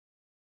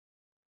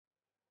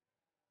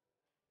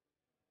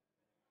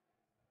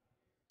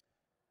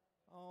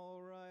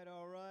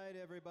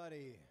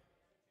everybody.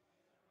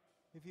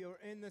 If you're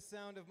in the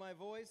sound of my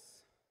voice,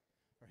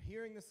 or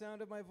hearing the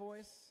sound of my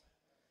voice,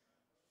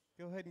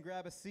 go ahead and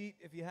grab a seat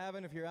if you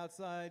haven't. If you're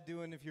outside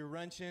if you're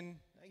wrenching,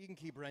 you can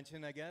keep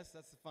wrenching, I guess.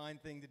 That's a fine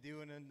thing to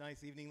do in a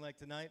nice evening like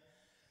tonight.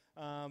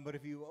 But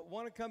if you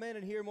want to come in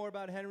and hear more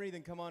about Henry,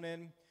 then come on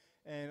in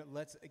and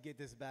let's get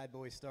this bad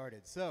boy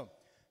started. So,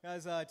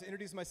 guys, to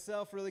introduce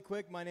myself really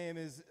quick, my name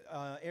is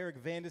Eric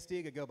Van de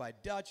Steeg. I go by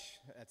Dutch.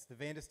 That's the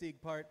Van de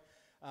Steeg part.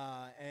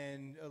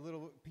 And a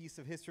little piece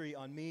of history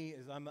on me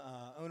is I'm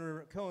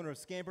co-owner of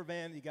Scamper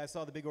Van. You guys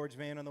saw the big orange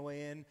van on the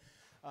way in.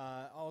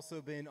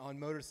 Also been on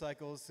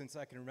motorcycles since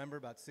I can remember,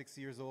 about 6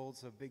 years old,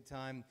 so big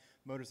time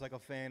motorcycle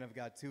fan. I've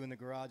got 2 in the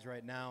garage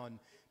right now, and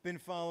been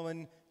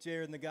following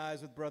Jared and the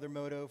guys with Brother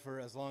Moto for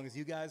as long as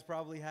you guys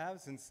probably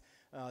have, since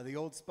the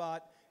old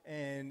spot,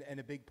 and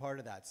a big part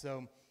of that.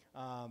 So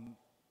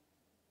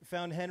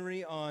found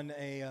Henry on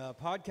a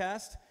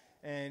podcast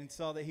and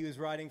saw that he was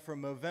riding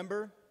from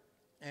Movember,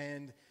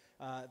 and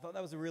I thought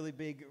that was a really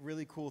big,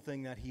 really cool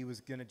thing that he was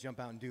going to jump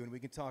out and do, and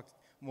we can talk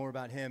more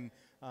about him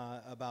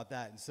about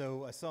that. And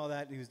so I saw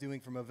that he was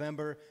doing for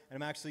Movember,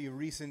 and I'm actually a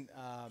recent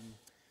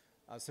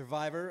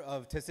survivor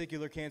of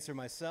testicular cancer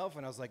myself,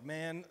 and I was like,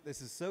 man,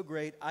 this is so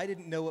great. I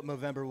didn't know what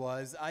Movember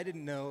was. I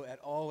didn't know at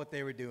all what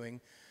they were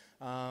doing.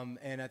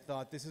 And I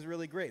thought, this is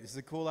really great. This is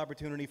a cool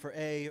opportunity for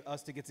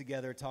us to get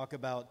together, talk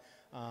about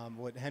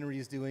what Henry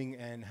is doing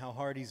and how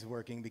hard he's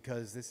working,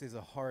 because this is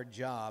a hard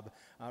job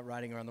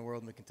riding around the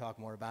world, and we can talk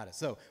more about it.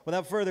 So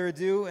without further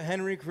ado,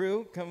 Henry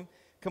crew,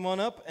 come on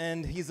up,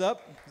 and he's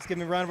up. Let's give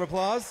him a round of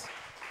applause.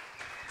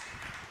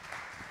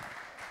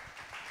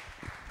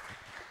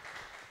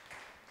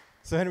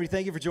 So Henry,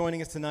 thank you for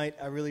joining us tonight.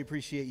 I really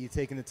appreciate you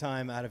taking the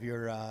time out of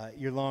your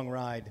long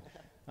ride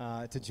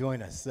to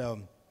join us. So.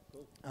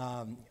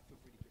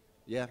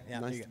 Yeah,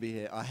 nice to be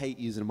here. I hate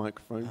using a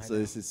microphone, so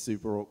this is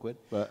super awkward.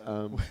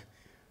 But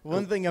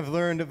one thing I've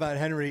learned about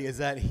Henry is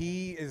that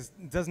he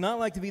does not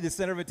like to be the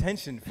center of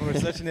attention for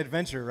such an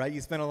adventure, right?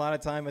 You spend a lot of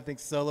time, I think,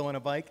 solo on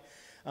a bike.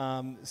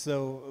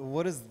 So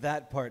what has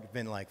that part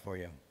been like for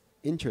you?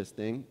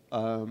 Interesting.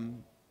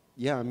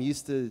 Yeah, I'm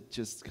used to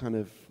just kind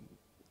of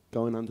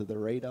going under the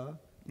radar,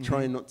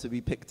 trying not to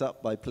be picked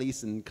up by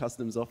police and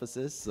customs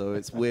officers. So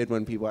it's weird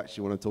when people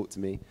actually want to talk to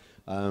me.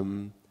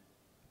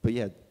 But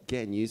yeah,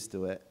 getting used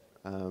to it.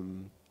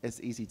 It's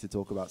easy to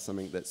talk about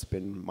something that's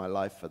been my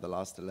life for the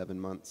last 11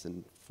 months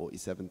and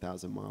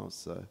 47,000 miles.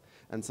 So,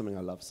 and something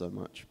I love so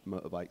much,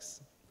 motorbikes.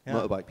 Yeah.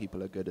 Motorbike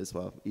people are good as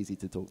well, easy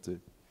to talk to.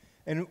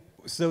 And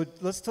so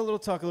let's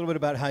talk a little bit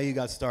about how you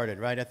got started,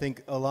 right? I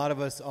think a lot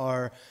of us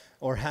are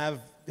or have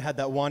had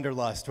that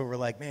wanderlust where we're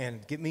like,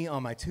 man, get me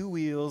on my 2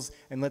 wheels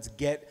and let's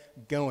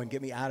get going,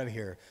 get me out of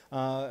here.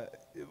 How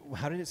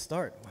did it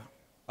start?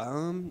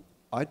 Wow.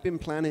 I'd been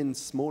planning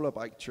smaller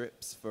bike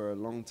trips for a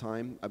long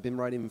time. I've been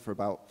riding for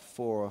about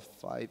 4 or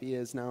 5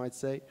 years now, I'd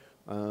say.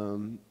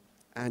 And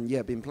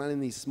yeah, been planning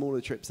these smaller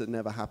trips that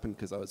never happened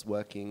because I was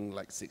working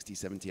like 60,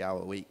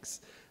 70-hour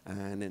weeks.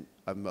 And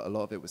a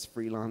lot of it was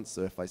freelance,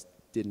 so if I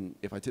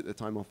took the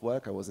time off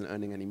work, I wasn't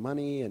earning any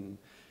money, and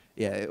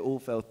yeah, it all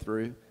fell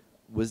through.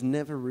 Was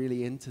never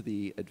really into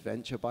the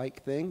adventure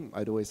bike thing.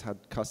 I'd always had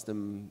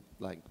custom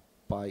like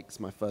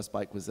bikes. My first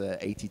bike was a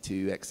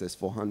 82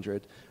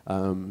 XS400.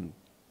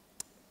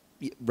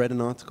 Read an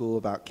article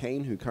about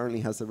Kane, who currently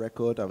has the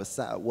record. I was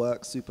sat at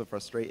work, super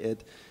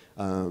frustrated,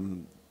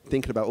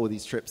 thinking about all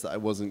these trips that I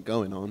wasn't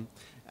going on.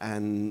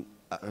 And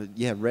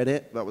yeah, read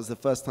it. That was the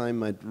first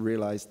time I'd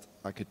realized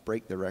I could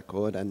break the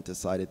record, and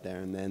decided there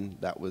and then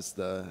that was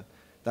the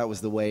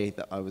way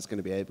that I was going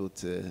to be able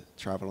to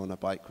travel on a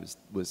bike,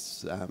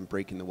 was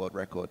breaking the world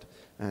record.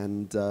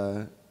 And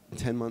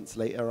 10 months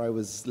later, I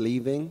was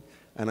leaving,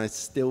 and I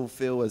still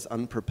feel as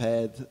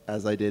unprepared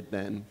as I did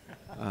then.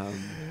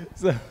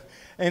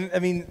 And I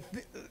mean,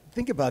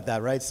 think about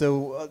that, right?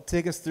 So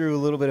take us through a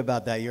little bit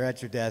about that. You're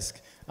at your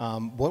desk.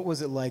 What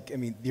was it like? I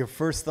mean, your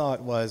first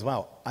thought was,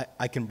 wow,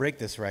 I can break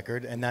this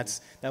record, and that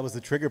was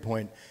the trigger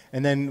point.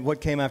 And then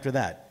what came after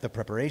that? The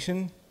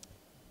preparation?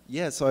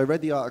 Yeah, so I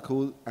read the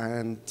article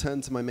and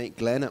turned to my mate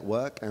Glenn at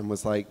work and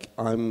was like,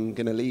 I'm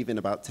going to leave in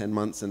about 10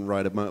 months and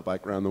ride a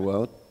motorbike around the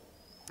world.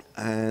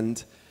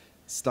 And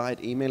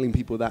started emailing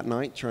people that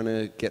night, trying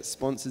to get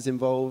sponsors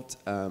involved.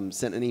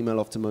 Sent an email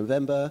off to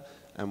Movember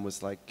and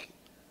was like,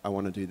 I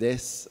want to do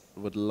this,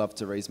 would love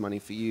to raise money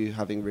for you,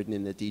 having ridden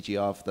in the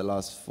DGR for the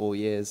last 4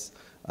 years,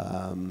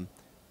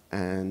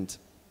 and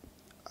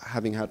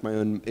having had my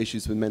own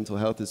issues with mental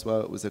health as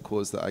well. It was a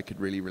cause that I could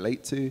really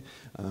relate to.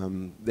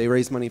 They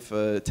raised money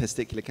for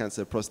testicular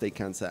cancer, prostate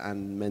cancer,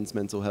 and men's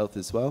mental health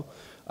as well.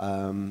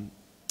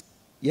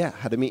 Yeah,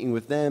 had a meeting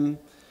with them,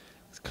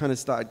 kind of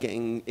started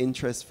getting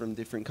interest from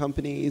different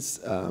companies,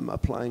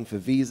 applying for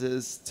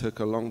visas, took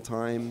a long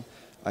time.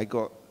 I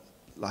got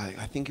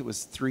I think it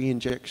was 3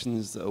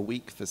 injections a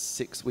week for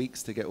 6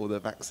 weeks to get all the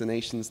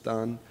vaccinations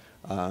done,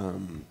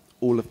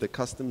 all of the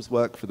customs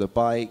work for the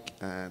bike,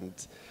 and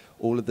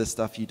all of the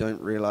stuff you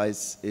don't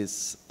realize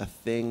is a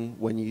thing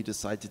when you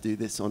decide to do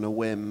this on a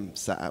whim,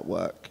 sat at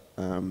work.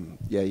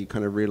 yeah, you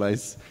kind of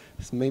realize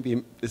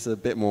maybe it's a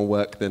bit more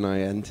work than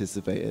I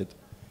anticipated.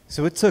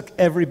 So it took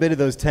every bit of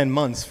those 10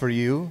 months for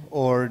you,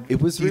 or?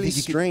 It was really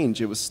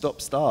strange. It was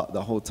stop-start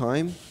the whole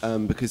time,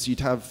 because you'd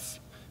have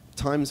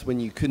times when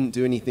you couldn't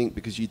do anything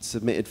because you'd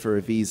submitted for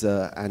a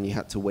visa and you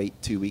had to wait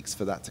 2 weeks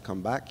for that to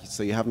come back.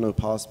 So you have no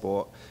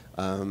passport,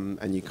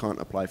 and you can't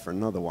apply for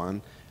another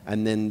one.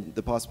 And then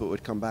the passport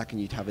would come back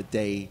and you'd have a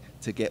day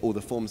to get all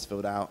the forms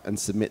filled out and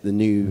submit the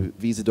new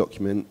visa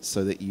document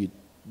so that you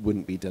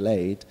wouldn't be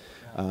delayed.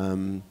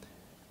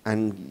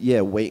 And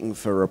yeah, waiting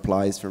for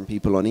replies from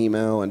people on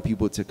email and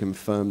people to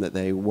confirm that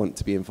they want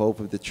to be involved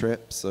with the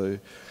trip. So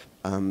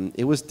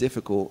it was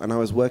difficult, and I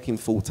was working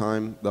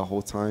full-time the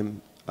whole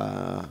time.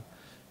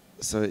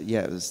 So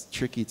yeah, it was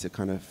tricky to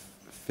kind of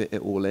fit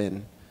it all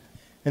in.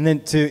 And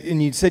then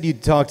and you said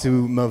you'd talk to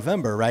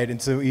Movember, right?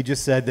 And so you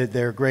just said that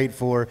they're great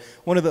for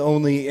one of the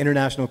only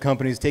international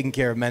companies taking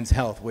care of men's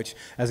health, which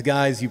as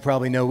guys, you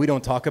probably know, we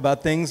don't talk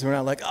about things. We're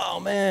not like, oh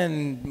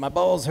man, my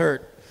balls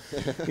hurt,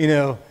 you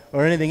know,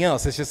 or anything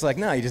else. It's just like,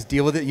 no, you just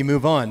deal with it, you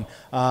move on.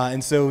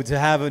 And so to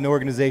have an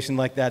organization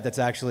like that that's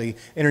actually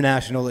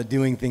international at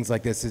doing things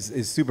like this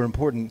is super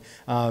important.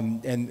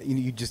 And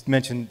you just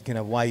mentioned kind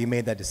of why you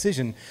made that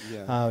decision,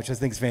 which I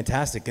think is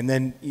fantastic. And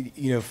then,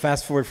 you know,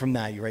 fast forward from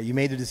that, you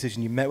made the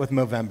decision, you met with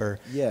Movember,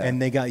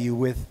 and they got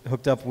you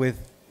hooked up with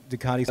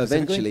Ducati specifically?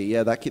 Eventually,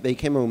 yeah, they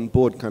came on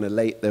board kind of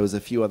late. There was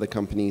a few other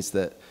companies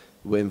that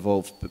were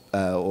involved,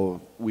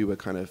 or we were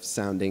kind of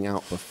sounding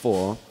out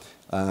before.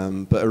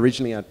 But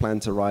originally I'd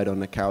planned to ride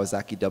on a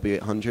Kawasaki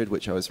W800,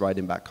 which I was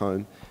riding back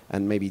home,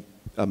 and maybe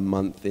a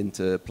month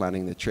into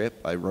planning the trip,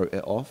 I wrote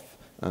it off,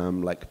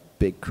 like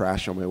big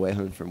crash on my way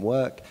home from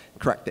work,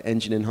 cracked the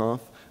engine in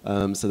half,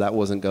 so that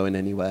wasn't going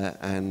anywhere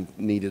and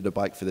needed a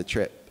bike for the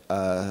trip.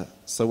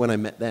 So when I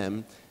met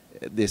them,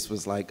 this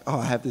was like, oh,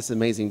 I have this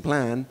amazing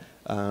plan,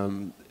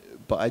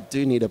 but I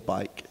do need a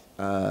bike.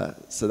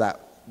 So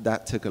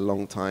that took a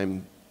long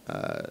time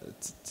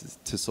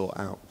to sort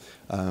out.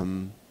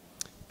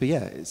 But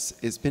yeah,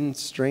 it's been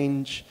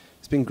strange.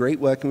 It's been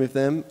great working with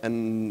them,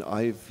 and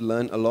I've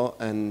learned a lot.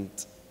 And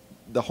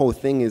the whole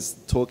thing is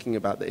talking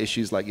about the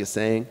issues like you're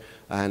saying,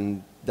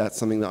 and that's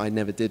something that I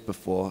never did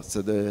before.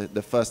 So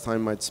the first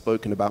time I'd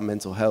spoken about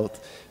mental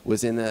health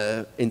was in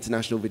an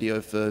international video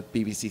for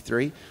BBC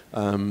Three,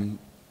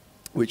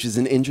 which is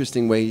an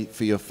interesting way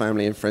for your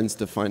family and friends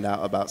to find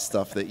out about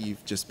stuff that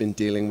you've just been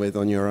dealing with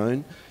on your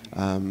own.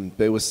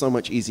 But it was so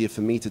much easier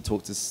for me to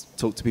talk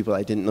to people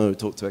I didn't know,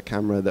 talk to a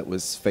camera that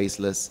was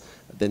faceless,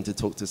 than to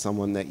talk to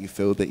someone that you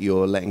feel that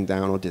you're letting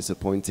down or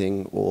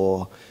disappointing,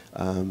 or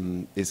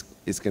is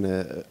going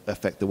to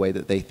affect the way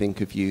that they think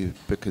of you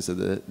because of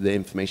the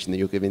information that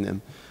you're giving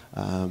them.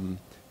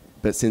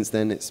 But since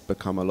then, it's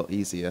become a lot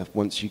easier.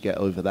 Once you get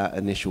over that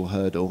initial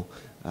hurdle,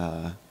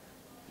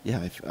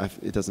 yeah,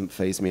 it doesn't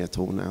faze me at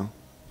all now.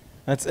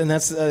 It's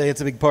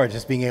a big part,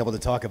 just being able to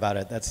talk about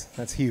it.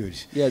 That's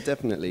huge. Yeah,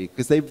 definitely,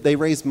 because they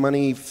raise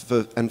money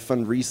and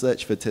fund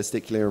research for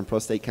testicular and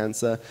prostate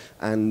cancer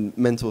and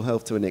mental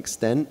health to an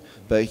extent.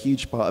 But a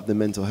huge part of the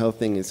mental health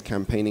thing is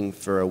campaigning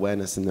for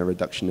awareness and the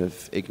reduction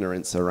of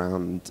ignorance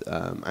around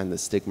and the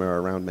stigma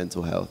around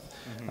mental health.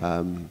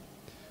 Mm-hmm.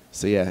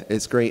 So yeah,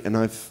 it's great, and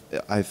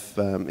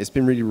it's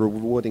been really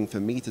rewarding for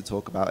me to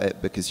talk about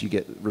it, because you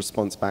get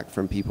response back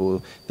from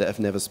people that have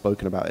never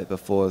spoken about it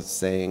before,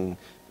 saying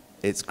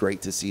it's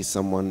great to see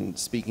someone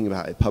speaking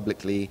about it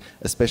publicly,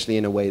 especially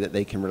in a way that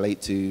they can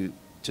relate to,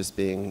 just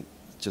being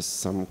just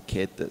some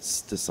kid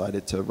that's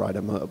decided to ride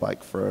a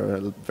motorbike for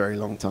a very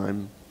long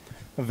time.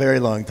 A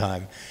very long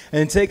time.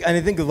 And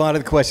I think a lot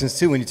of the questions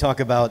too, when you talk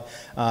about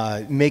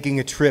making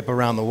a trip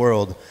around the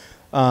world,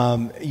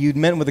 you'd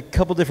met with a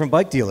couple different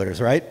bike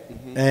dealers, right?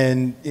 Mm-hmm.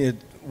 And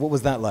what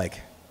was that like?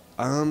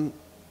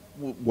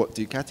 What,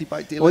 Ducati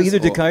bike dealers? Well, either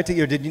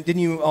Ducati or didn't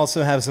you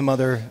also have some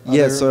other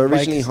Yeah, so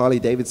originally bikes? Harley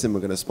Davidson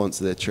were going to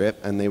sponsor the trip,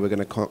 and they were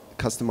going to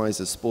customize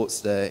a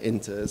Sportster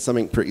into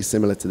something pretty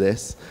similar to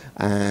this.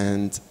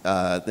 And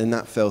then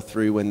that fell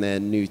through when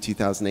their new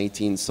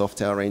 2018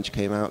 Softail range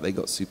came out. They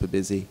got super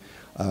busy.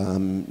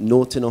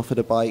 Norton offered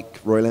a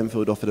bike, Royal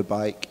Enfield offered a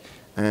bike,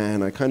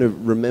 and I kind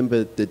of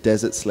remembered the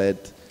Desert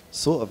Sled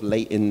sort of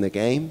late in the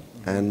game,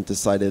 and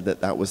decided that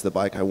that was the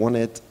bike I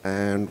wanted,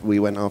 and we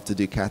went after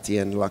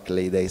Ducati, and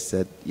luckily they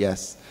said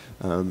yes.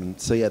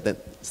 So yeah,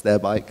 that's their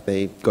bike.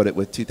 They got it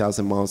with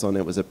 2,000 miles on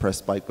it. It was a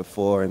press bike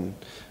before, and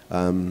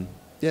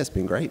yeah, it's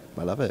been great.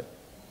 I love it.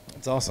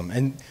 That's awesome.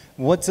 And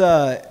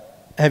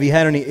have you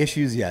had any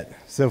issues yet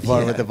so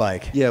far with the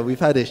bike? Yeah, we've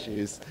had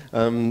issues.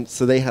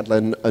 So they had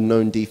a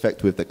known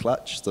defect with the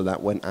clutch, so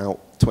that went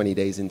out 20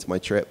 days into my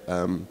trip.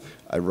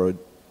 I rode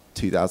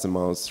 2,000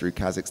 miles through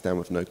Kazakhstan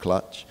with no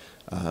clutch.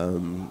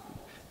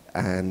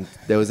 And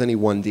there was only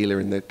one dealer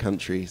in the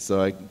country, so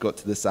I got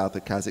to the south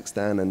of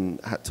Kazakhstan and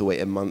had to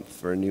wait a month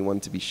for a new one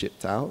to be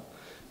shipped out.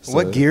 So,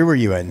 what gear were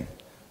you in?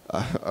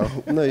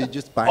 No, you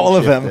just bang all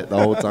of them it the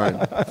whole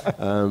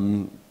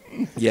time.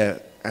 Yeah,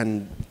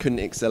 and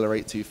couldn't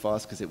accelerate too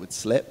fast because it would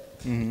slip.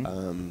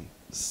 Mm-hmm.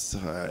 So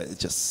it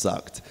just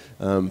sucked.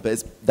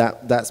 But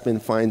that's been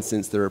fine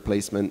since the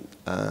replacement.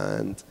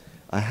 And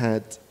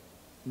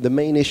the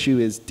main issue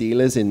is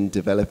dealers in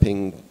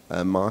developing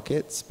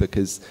markets,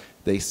 because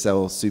they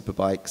sell super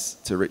bikes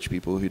to rich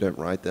people who don't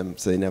ride them,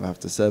 so they never have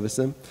to service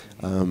them.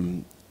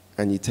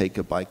 And you take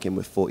a bike in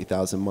with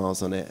 40,000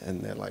 miles on it,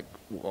 and they're like,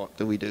 what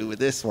do we do with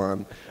this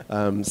one?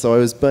 So I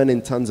was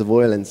burning tons of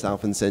oil in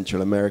South and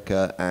Central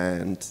America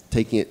and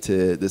taking it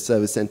to the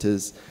service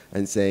centers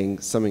and saying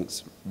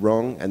something's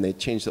wrong, and they'd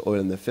change the oil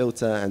in the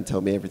filter and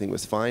tell me everything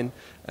was fine,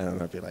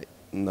 and I'd be like,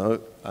 no.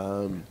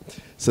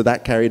 So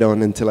that carried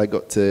on until I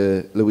got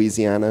to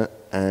Louisiana,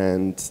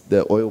 and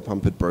the oil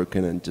pump had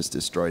broken and just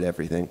destroyed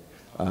everything.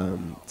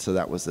 So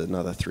that was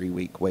another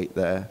 3-week wait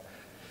there.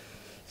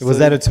 Was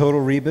that a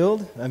total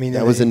rebuild? I mean,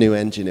 that was a new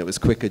engine. It was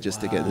quicker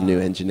just to get the new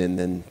engine in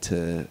than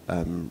to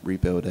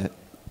rebuild it.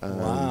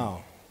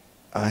 Wow.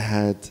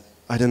 I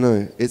don't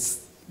know,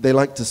 they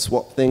like to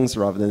swap things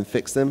rather than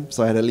fix them.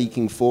 So I had a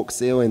leaking fork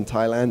seal in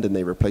Thailand, and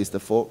they replaced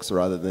the forks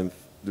rather than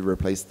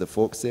replace the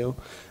fork seal.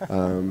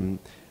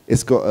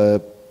 It's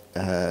got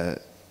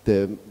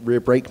the rear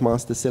brake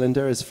master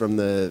cylinder is from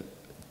the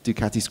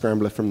Ducati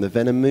Scrambler from the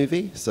Venom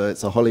movie, so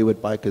it's a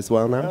Hollywood bike as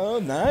well now. Oh,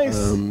 nice.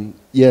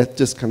 Yeah,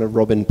 just kind of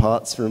robbing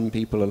parts from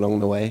people along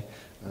the way.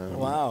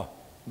 Wow.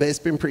 But it's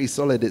been pretty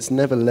solid. It's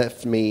never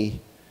left me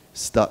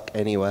stuck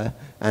anywhere.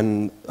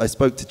 And I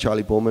spoke to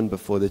Charlie Borman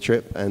before the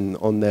trip, and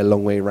on their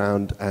long way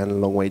round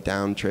and long way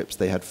down trips,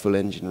 they had full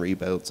engine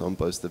rebuilds on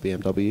both the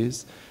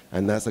BMWs.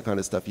 And that's the kind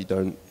of stuff you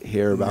don't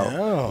hear about.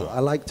 No. I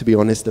like to be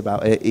honest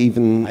about it,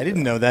 even... I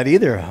didn't know that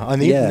either. I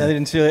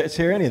didn't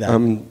share any of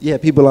that. Yeah,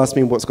 people ask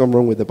me what's gone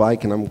wrong with the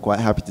bike, and I'm quite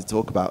happy to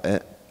talk about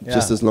it,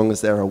 just as long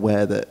as they're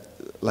aware that,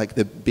 like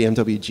the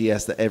BMW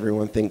GS that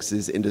everyone thinks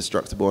is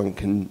indestructible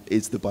and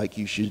is the bike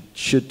you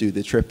should do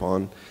the trip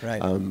on.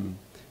 Right.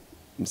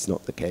 It's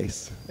not the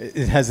case.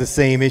 It has the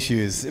same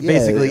issues.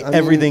 Basically,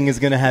 everything is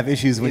going to have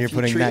issues when you're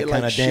putting that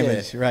kind of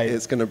damage. Right.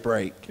 It's going to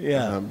break.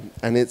 Yeah.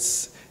 And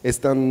it's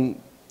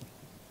done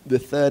the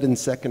third and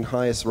second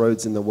highest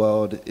roads in the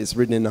world. It's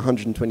ridden in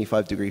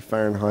 125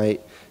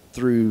 Fahrenheit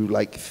through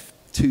like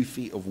 2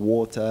 feet of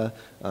water,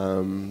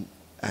 and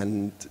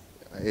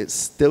it's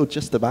still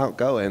just about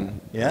going.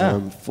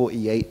 Yeah.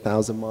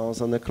 48,000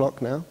 miles on the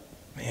clock now.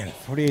 Man,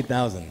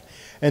 48,000.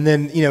 And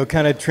then,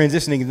 kind of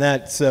transitioning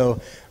that,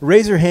 so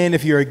raise your hand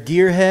if you're a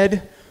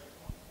gearhead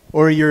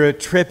or you're a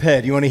trip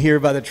head. You want to hear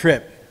about the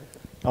trip?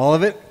 All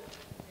of it?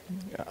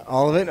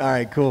 All of it? All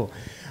right, cool.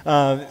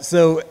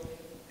 So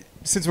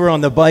since we're on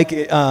the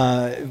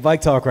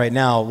bike talk right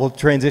now, we'll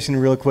transition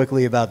real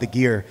quickly about the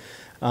gear.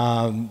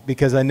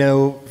 Because I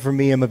know for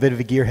me, I'm a bit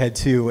of a gearhead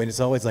too, and it's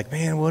always like,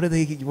 man, what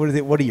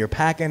are you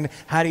packing?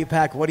 How do you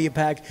pack? What do you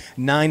pack?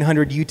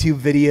 900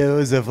 YouTube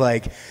videos of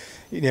like,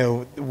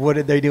 what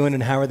are they doing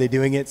and how are they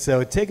doing it?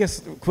 So take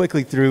us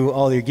quickly through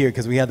all your gear,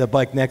 because we have the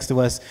bike next to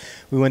us.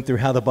 We went through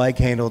how the bike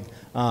handled.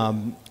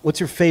 What's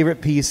your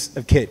favorite piece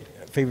of kit,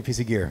 favorite piece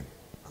of gear?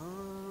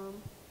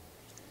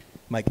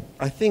 Mike?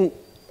 I think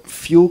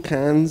fuel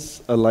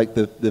cans are like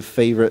the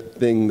favorite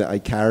thing that I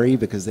carry,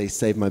 because they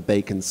save my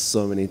bacon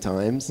so many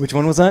times. Which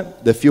one was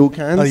that? The fuel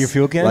cans. Oh, your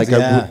fuel cans? Like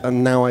yeah.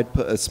 And now I'd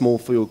put a small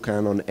fuel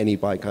can on any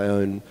bike I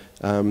own.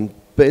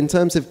 But in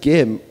terms of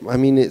gear, I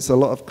mean, it's a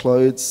lot of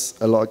clothes,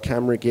 a lot of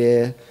camera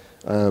gear,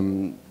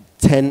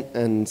 tent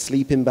and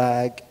sleeping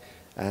bag,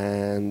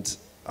 and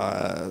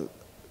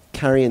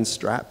carrying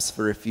straps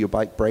for if your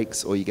bike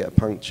breaks or you get a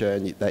puncture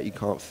that you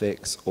can't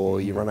fix,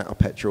 or you run out of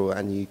petrol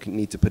and you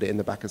need to put it in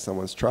the back of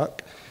someone's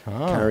truck.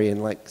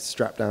 Carrying like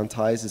strap down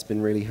ties has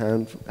been really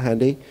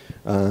handy.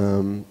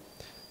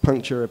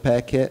 Puncture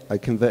repair kit. I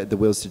converted the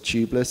wheels to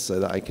tubeless so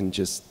that I can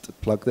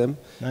just plug them.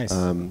 Nice.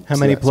 How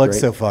many plugs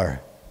so far?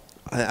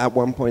 At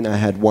one point, I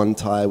had one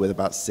tire with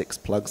about 6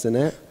 plugs in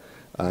it.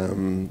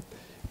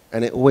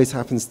 And it always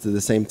happens to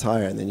the same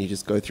tire, and then you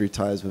just go through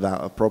tires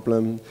without a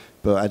problem.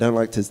 But I don't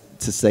like to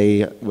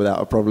say without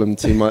a problem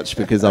too much,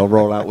 because I'll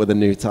roll out with a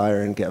new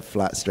tire and get a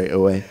flat straight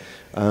away.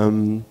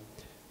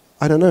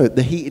 I don't know,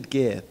 the heated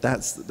gear,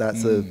 that's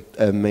an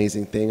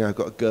amazing thing. I've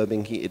got a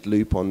Gerbing heated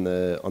loop on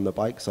the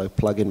bike, so I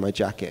plug in my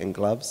jacket and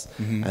gloves,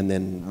 and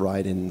then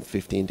ride in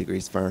 15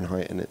 degrees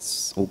Fahrenheit, and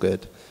it's all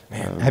good.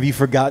 Man, have you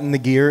forgotten the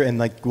gear and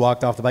like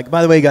walked off the bike?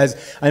 By the way, guys,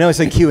 I know I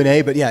said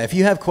Q&A, but yeah, if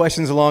you have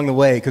questions along the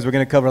way, because we're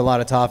going to cover a lot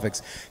of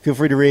topics, feel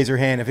free to raise your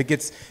hand. If it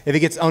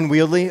gets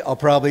unwieldy, I'll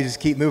probably just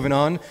keep moving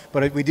on.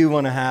 But we do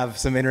want to have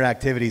some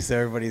interactivity so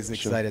everybody's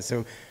excited.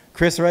 So,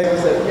 Chris, right?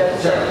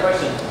 Yeah, just a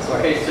question.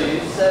 Okay, so you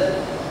said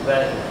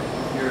that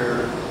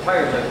your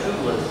tires are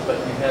tubeless, but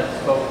you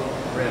have spoke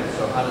rims.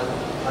 So how do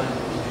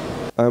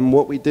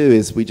what we do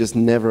is we just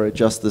never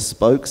adjust the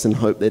spokes and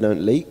hope they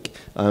don't leak.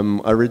 I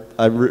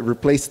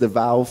replaced the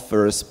valve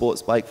for a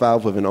sports bike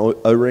valve with an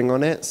O-ring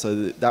on it,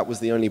 so that was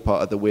the only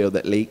part of the wheel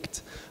that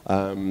leaked.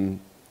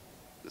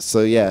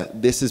 So yeah,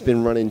 this has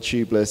been running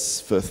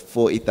tubeless for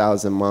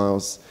 40,000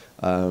 miles.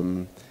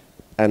 And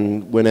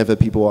whenever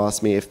people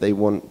ask me if I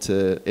want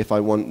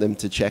them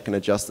to check and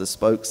adjust the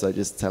spokes, I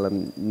just tell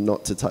them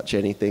not to touch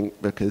anything,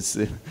 because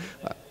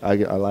I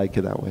like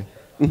it that way.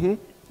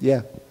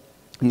 Yeah,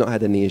 not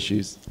had any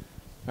issues.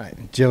 All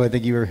right, Joe, I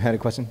think you had a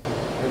question.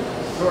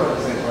 Sort of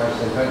the same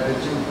question, but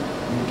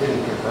you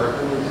didn't convert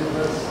them to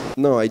tubeless?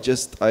 No,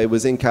 I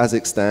was in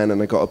Kazakhstan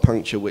and I got a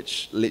puncture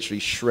which literally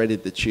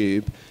shredded the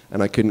tube,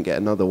 and I couldn't get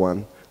another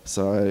one.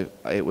 So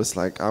it was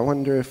like, I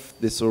wonder if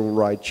this will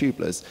ride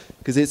tubeless,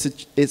 because it's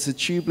a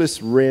tubeless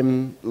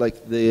rim.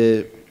 Like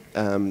the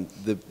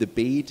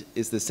bead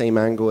is the same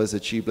angle as a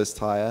tubeless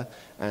tire,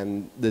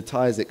 and the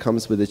tires it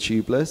comes with are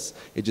tubeless.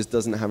 It just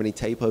doesn't have any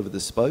tape over the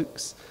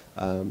spokes.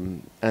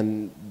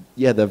 And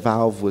yeah, the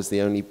valve was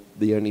the only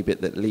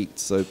bit that leaked,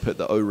 so put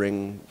the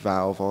O-ring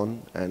valve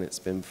on, and it's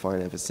been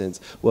fine ever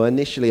since. Well,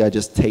 initially I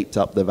just taped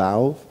up the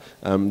valve,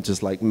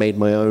 just like made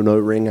my own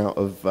O-ring out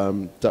of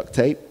duct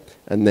tape,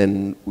 and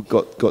then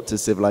got to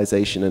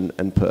civilization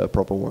and put a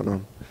proper one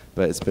on.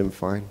 But it's been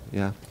fine,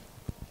 yeah.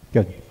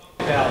 Good.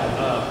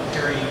 About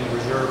carrying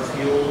reserve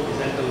fuel, is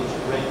that those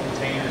red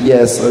containers?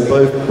 Yeah, so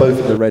both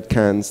of the red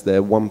cans,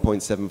 they're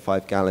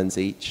 1.75 gallons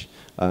each.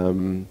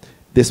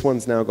 This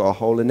one's now got a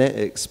hole in it.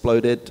 It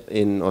exploded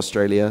in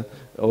Australia,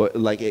 or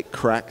like it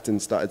cracked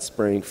and started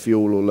spraying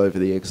fuel all over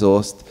the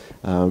exhaust,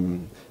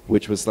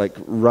 which was like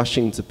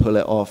rushing to pull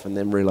it off, and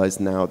then realized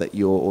now that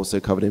you're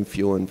also covered in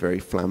fuel and very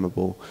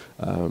flammable.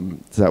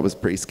 So that was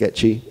pretty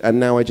sketchy. And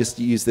now I just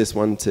use this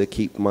one to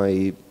keep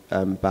my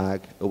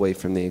bag away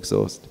from the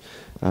exhaust.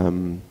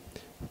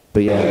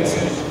 But yeah.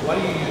 Why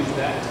do you use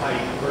that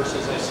type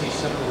versus I see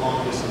some of the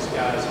long distance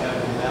guys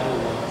have the metal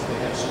ones they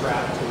have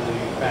strapped to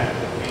the back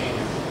of the can?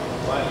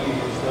 Why do you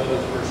use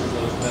those versus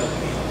those metal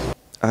cans?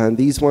 And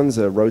these ones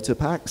are rotor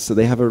packs, so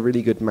they have a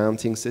really good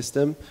mounting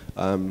system.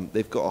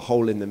 They've got a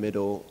hole in the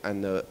middle,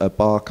 and a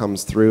bar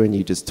comes through, and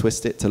you just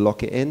twist it to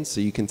lock it in,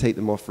 so you can take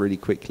them off really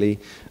quickly.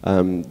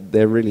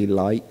 They're really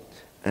light,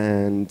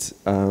 and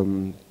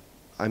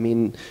I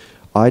mean,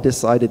 I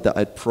decided that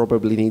I'd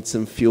probably need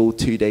some fuel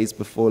 2 days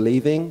before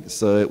leaving,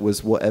 so it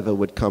was whatever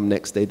would come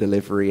next day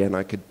delivery, and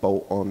I could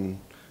bolt on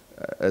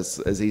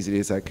as easily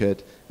as I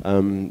could.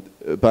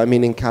 But I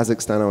mean, in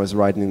Kazakhstan, I was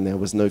riding and there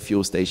was no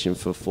fuel station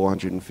for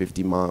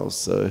 450 miles,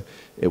 so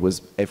it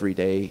was every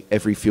day,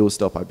 every fuel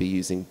stop, I'd be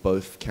using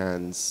both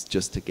cans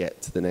just to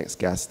get to the next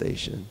gas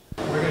station.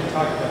 We're going to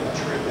talk about the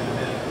trip in a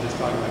minute. We're just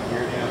talking about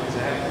gear down, because I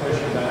had a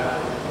question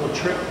about well,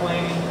 trip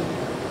planning.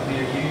 I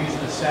mean, are you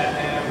using a sat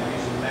nav or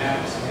using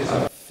maps?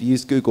 I've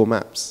used Google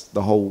Maps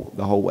the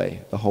whole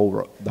way, the whole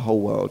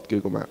world,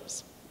 Google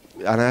Maps.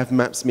 And I have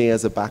Maps.me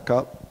as a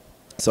backup.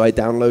 So I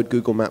download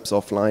Google Maps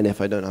offline if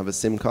I don't have a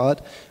SIM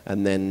card,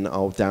 and then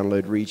I'll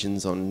download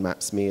regions on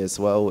Maps.me as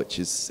well,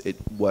 it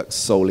works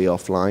solely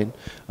offline.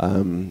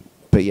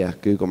 But yeah,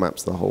 Google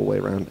Maps the whole way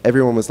around.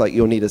 Everyone was like,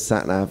 you'll need a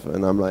sat nav,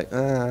 and I'm like,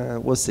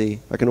 we'll see.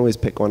 I can always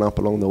pick one up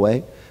along the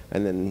way,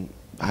 and then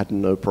I had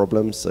no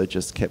problems, so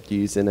just kept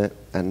using it.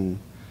 And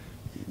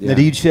yeah. Now,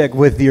 do you check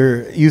with so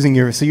you're using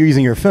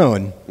your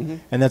phone,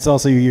 and that's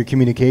also your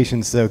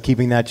communications, so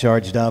keeping that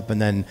charged up, and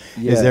then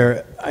is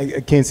there, I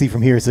can't see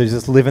from here, so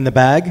just live in the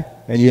bag,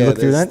 and you look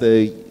through that?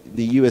 The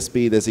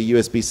USB, there's a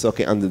USB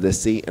socket under the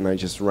seat, and I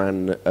just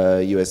ran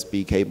a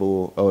USB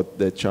cable, or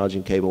the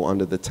charging cable,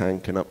 under the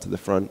tank and up to the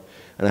front,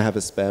 and I have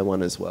a spare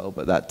one as well,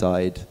 but that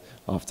died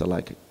after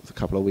like a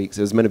couple of weeks.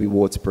 It was meant to be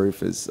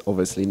waterproof, it's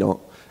obviously not.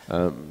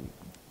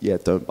 Yeah,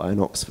 don't buy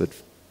an Oxford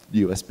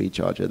USB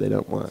charger, they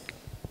don't work.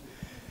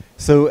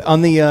 So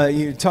on the,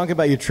 you talk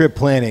about your trip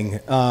planning,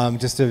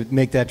 just to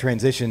make that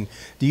transition.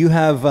 Do you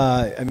have,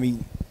 I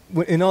mean,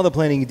 in all the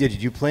planning you did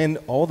you plan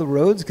all the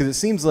roads? Because it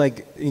seems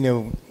like,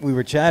 we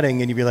were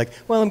chatting and you'd be like,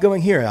 well, I'm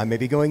going here, I may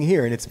be going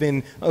here. And it's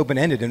been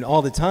open-ended. And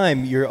all the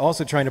time, you're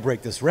also trying to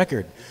break this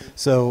record.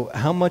 So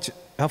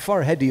how far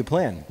ahead do you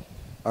plan?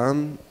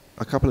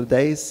 A couple of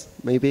days,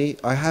 maybe.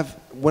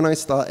 When I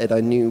started,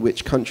 I knew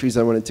which countries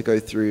I wanted to go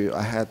through.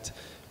 I had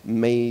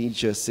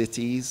major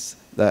cities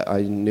that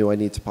I knew I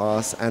need to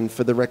pass, and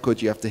for the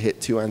record you have to hit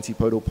 2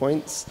 antipodal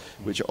points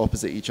which are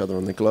opposite each other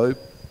on the globe,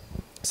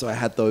 so I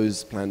had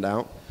those planned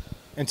out.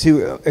 And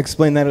to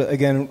explain that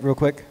again real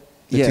quick,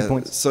 the 2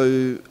 points.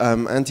 So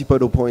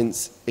antipodal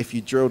points, if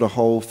you drilled a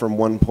hole from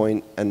one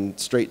point and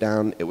straight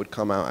down, it would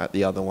come out at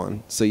the other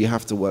one, so you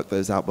have to work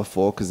those out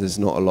before because there's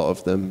not a lot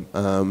of them.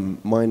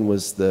 Mine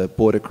was the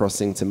border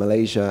crossing to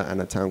Malaysia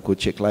and a town called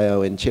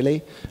Chiclayo in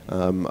Chile.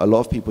 A lot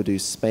of people do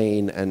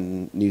Spain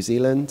and New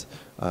Zealand.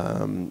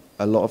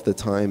 A lot of the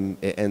time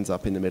it ends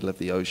up in the middle of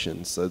the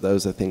ocean, so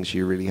those are things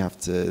you really have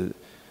to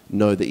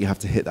know that you have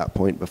to hit that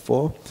point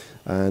before,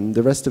 and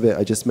the rest of it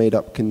I just made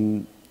up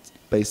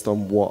based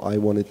on what I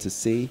wanted to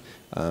see,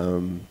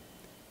 and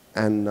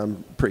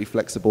I'm pretty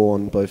flexible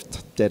on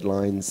both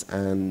deadlines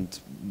and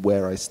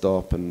where I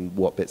stop and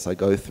what bits I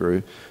go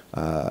through.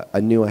 I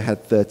knew I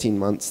had 13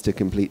 months to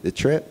complete the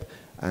trip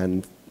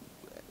and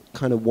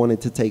kind of wanted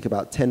to take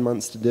about 10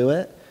 months to do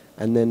it.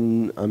 And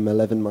then I'm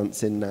 11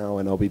 months in now,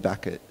 and I'll be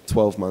back at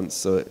 12 months.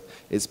 So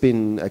it's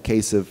been a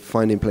case of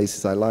finding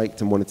places I liked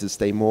and wanted to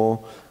stay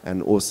more,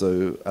 and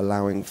also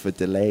allowing for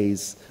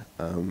delays,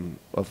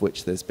 of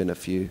which there's been a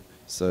few.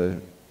 So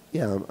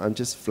yeah, I'm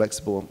just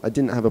flexible. I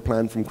didn't have a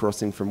plan from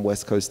crossing from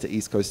West Coast to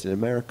East Coast in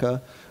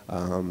America.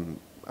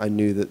 I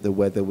knew that the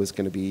weather was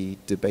going to be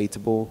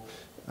debatable,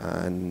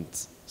 and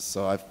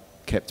so I've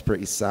kept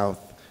pretty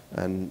south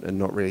and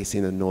not really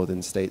seen the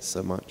northern states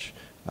so much.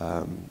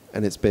 And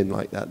it's been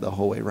like that the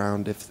whole way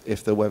around.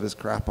 If the weather's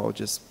crap, I'll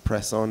just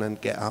press on and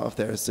get out of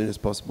there as soon as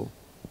possible.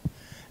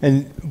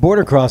 And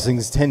border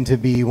crossings tend to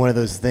be one of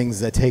those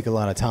things that take a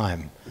lot of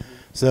time.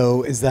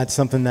 So is that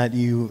something that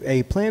you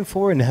plan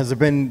for? And has there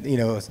been, do you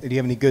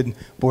have any good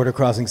border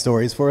crossing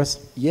stories for us?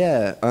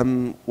 Yeah,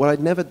 well, I'd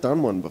never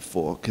done one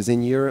before, because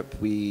in Europe,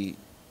 there's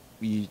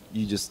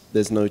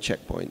no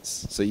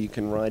checkpoints. So you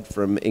can ride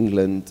from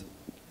England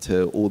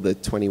to all the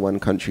 21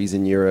 countries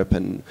in Europe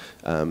and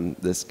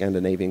the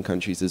Scandinavian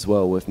countries as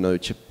well, with no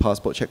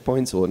passport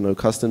checkpoints or no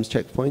customs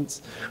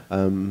checkpoints.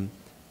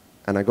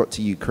 And I got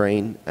to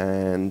Ukraine,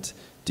 and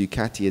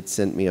Ducati had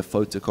sent me a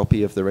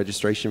photocopy of the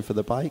registration for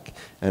the bike,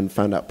 and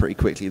found out pretty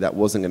quickly that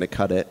wasn't going to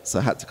cut it. So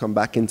I had to come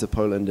back into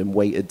Poland and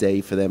wait a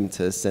day for them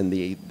to send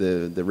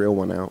the real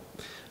one out.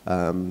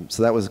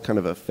 So that was kind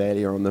of a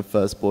failure on the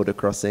first border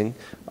crossing.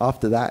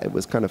 After that, it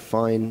was kind of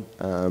fine,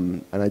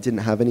 and I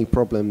didn't have any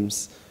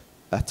problems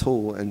at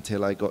all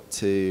until I got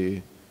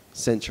to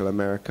Central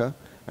America,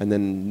 and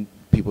then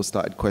people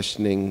started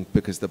questioning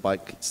because the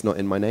bike's not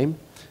in my name.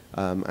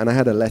 And I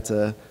had a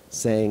letter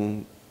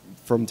saying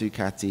from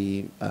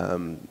Ducati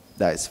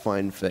that it's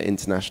fine for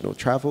international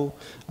travel,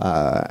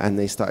 and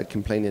they started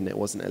complaining it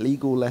wasn't a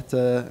legal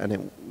letter, and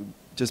it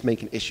just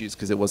making issues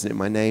because it wasn't in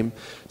my name.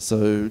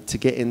 So to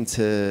get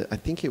into, I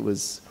think it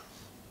was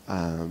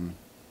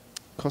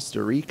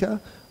Costa Rica,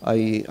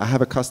 I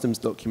have a customs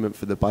document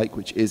for the bike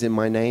which is in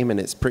my name, and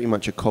it's pretty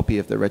much a copy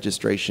of the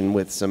registration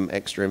with some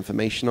extra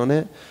information on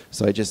it.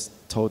 So I just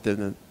told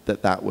them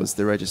that was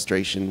the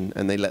registration,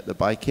 and they let the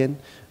bike in,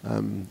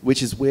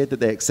 which is weird that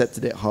they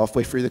accepted it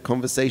halfway through the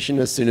conversation.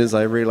 As soon as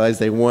I realized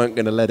they weren't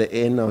going to let it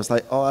in, I was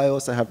like, oh, I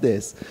also have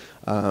this.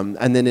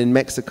 And then in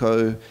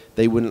Mexico,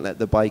 they wouldn't let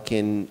the bike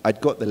in.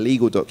 I'd got the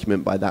legal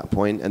document by that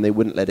point, and they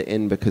wouldn't let it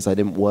in because I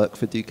didn't work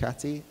for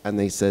Ducati, and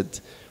they said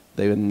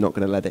they were not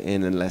going to let it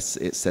in unless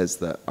it says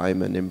that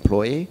I'm an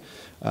employee.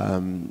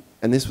 And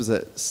this was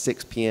at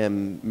 6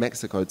 p.m.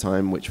 Mexico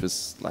time, which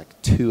was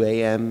like 2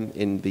 a.m.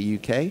 in the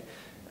UK.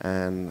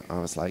 And I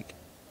was like,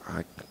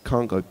 I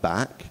can't go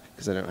back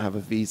because I don't have a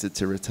visa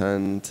to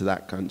return to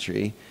that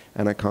country,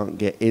 and I can't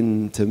get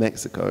into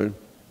Mexico.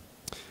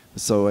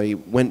 So I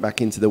went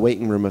back into the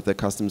waiting room of the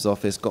customs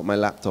office, got my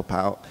laptop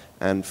out,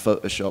 and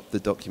photoshopped the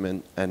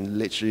document. And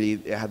literally,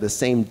 it had the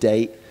same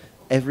date.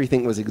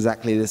 Everything was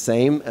exactly the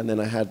same, and then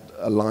I had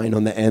a line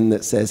on the end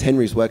that says,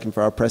 Henry's working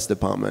for our press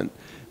department.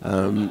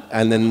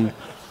 And then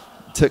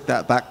took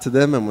that back to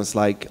them and was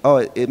like,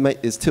 oh,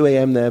 it's 2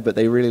 a.m. there, but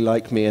they really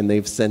like me, and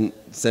they've sent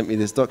me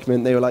this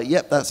document. They were like,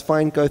 yep, that's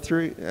fine, go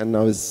through. And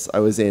I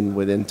was in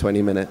within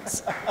 20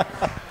 minutes.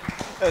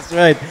 That's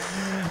right.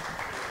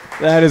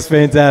 That is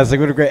fantastic.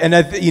 What a great, and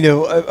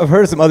I've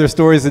heard some other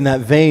stories in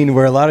that vein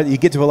where you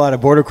get to a lot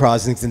of border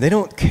crossings and they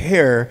don't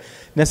care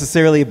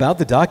necessarily about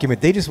the document.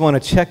 They just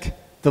want to check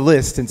the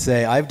list and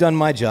say, I've done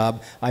my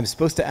job. I'm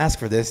supposed to ask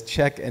for this,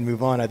 check, and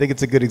move on. I think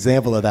it's a good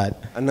example of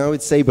that. And I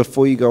would say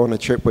before you go on a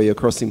trip where you're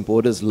crossing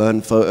borders,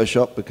 learn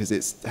Photoshop, because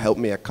it's helped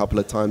me a couple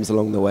of times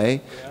along the way.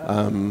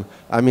 Yeah.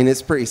 I mean,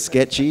 it's pretty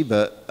sketchy,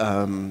 but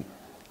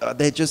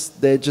they're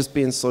just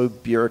being so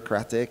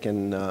bureaucratic,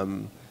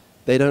 and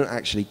they don't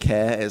actually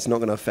care. It's not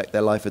going to affect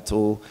their life at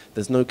all.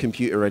 There's no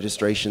computer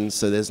registration,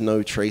 so there's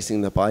no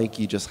tracing the bike.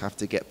 You just have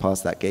to get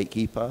past that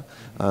gatekeeper.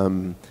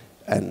 And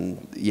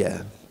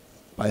yeah,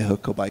 by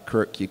hook or by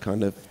crook, you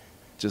kind of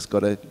just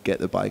got to get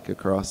the bike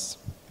across.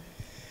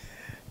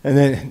 And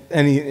then,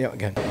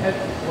 again. I had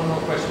one more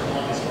question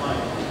along this line.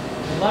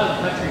 In a lot of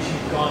the countries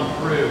you've gone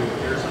through,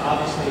 there's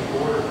obviously a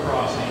border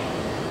crossing,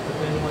 but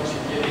then once you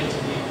get into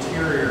the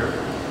interior,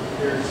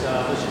 there's,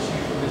 let's just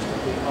use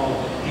what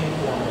called an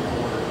informal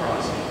border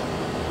crossing,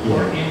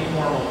 or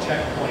informal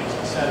checkpoints,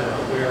 etc.,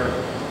 where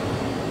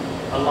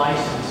a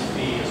license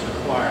fee is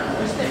required.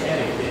 What's the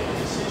etiquette in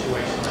a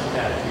situation like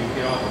that? Do you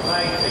get off the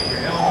bike, take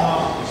your helmet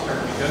off, you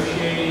start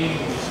negotiating,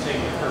 you just take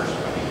the first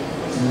one?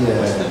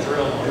 What's the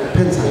drill? It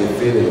depends how you're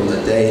feeling on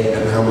the day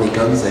and how many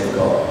guns they've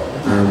got.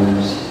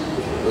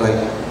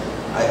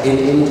 In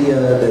India,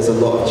 there's a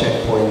lot of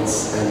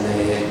checkpoints, and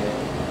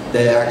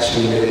they're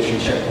actually military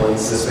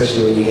checkpoints,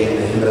 especially when you get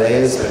in the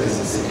Himalayas, because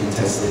it's a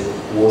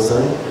contested war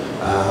zone.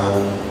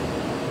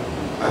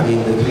 I mean,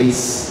 the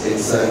police in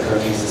certain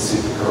countries are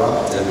super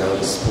corrupt, and they'll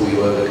just pull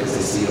you over because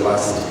they see your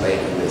license plate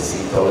and they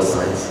see dollar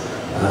signs.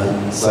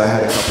 So I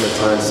had a couple of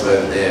times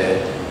where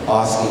they're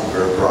asking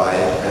for a bribe,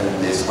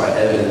 and it's quite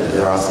evident that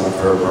they're asking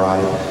for a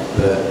bribe,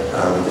 but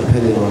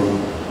depending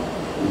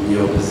on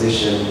your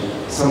position,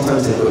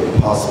 sometimes they've got your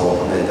passport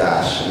on their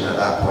dash, and at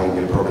that point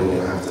you're probably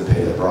going to have to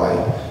pay the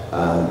bribe.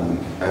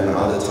 And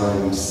other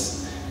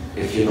times,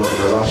 if you're not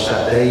in a rush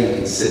that day, you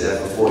can sit there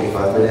for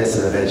 45 minutes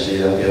and eventually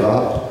they'll give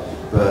up.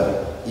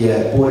 But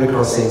yeah, border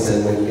crossings,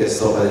 and when you get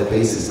stopped by the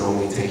police, it's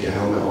normally take your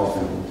helmet off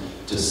and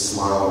just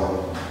smile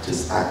and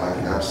just act like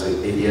an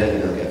absolute idiot,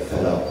 and they'll get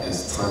fed up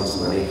because time's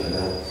money for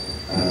them.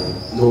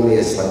 Normally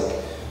it's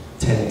like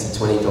 $10 to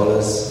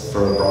 $20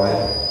 for a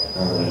bride,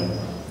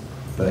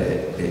 but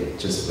it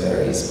just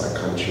varies by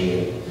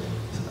country.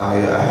 I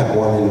had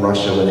one in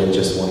Russia where they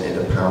just wanted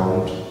a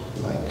pound,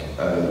 like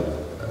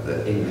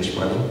the English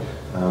money,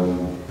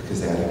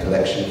 because they had a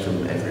collection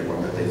from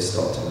everyone that they've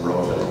stopped and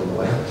robbed along the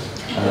way.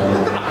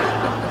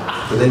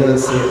 But they don't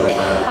see it like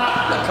that.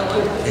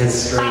 It's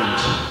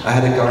strange. I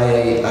had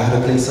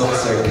a police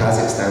officer in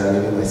Kazakhstan,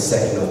 maybe my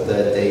second or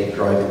third day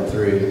driving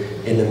through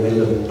in the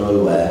middle of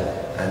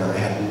nowhere, and I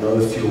had no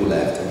fuel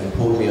left, and he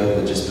pulled me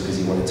over just because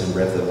he wanted to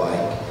rev the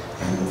bike,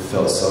 and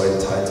felt so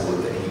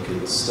entitled that he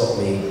could stop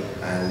me,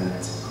 and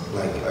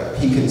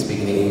he couldn't speak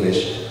any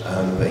English,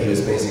 but he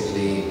was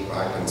basically,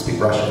 I couldn't speak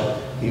Russian.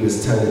 He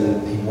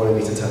wanted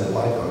me to turn the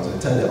bike on, so I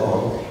turned it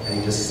on, and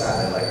he just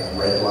sat there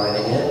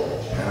redlining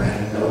it, and I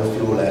had no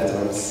fuel left,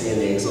 and I'm seeing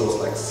the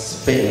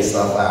exhaust spitting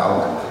stuff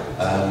out,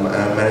 and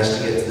I managed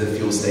to get to the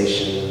fuel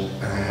station,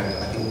 and I had,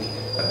 I think,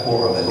 a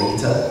quarter of a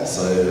litre,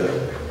 so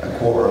a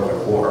quarter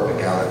of a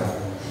gallon.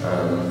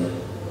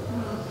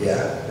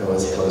 Yeah, it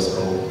was a close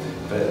call,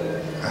 but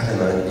I don't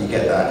know, you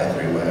get that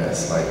everywhere.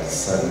 It's like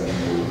certain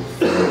people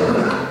feel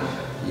like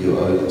you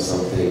owe them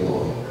something,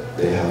 or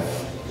they have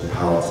the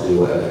power to do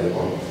whatever they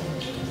want.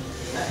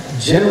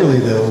 Generally,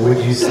 though, would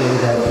you say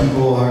that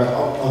people are,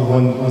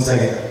 one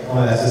second, I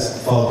want to ask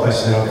this follow-up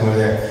question, and I'll come over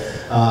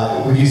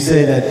there. Would you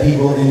say that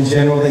people in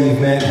general that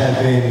you've met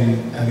have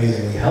been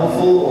amazingly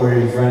helpful, or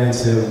you've run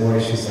into more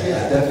issues like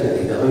that? Yeah,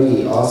 definitely. The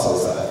only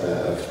arseholes that I've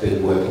met have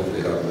been working for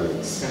the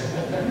governments.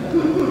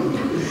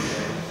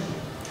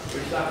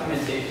 Which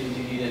documentation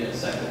do you need in a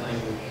second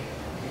language?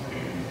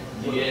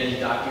 Do you get any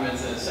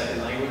documents in a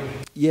second language?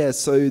 Yeah,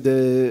 so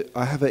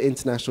I have an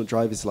international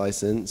driver's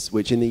license,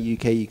 which in the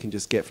UK you can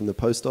just get from the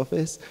post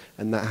office,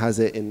 and that has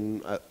it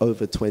in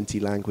over 20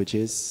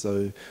 languages.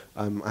 So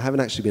I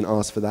haven't actually been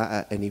asked for that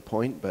at any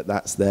point, but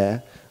that's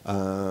there.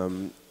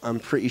 I'm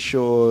pretty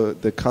sure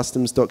the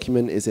customs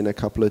document is in a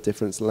couple of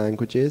different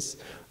languages.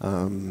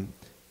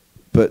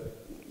 But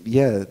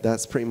yeah,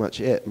 that's pretty much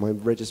it. My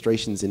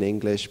registration's in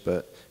English,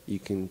 but you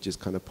can just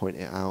kind of point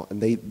it out.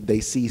 And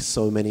they see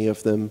so many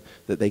of them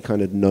that they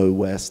kind of know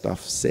where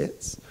stuff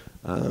sits.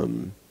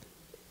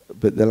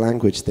 But the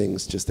language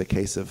thing's just a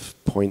case of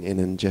pointing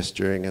and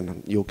gesturing,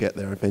 and you'll get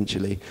there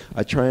eventually.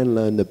 I try and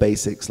learn the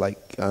basics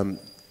like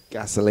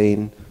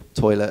gasoline,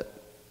 toilet,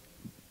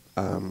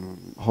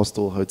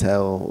 hostel,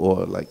 hotel,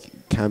 or like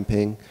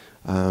camping,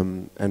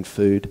 and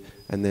food.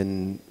 And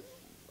then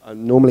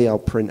normally I'll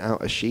print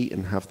out a sheet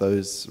and have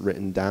those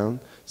written down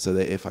so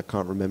that if I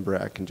can't remember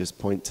it, I can just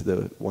point to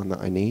the one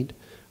that I need.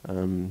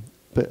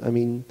 But I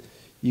mean,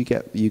 you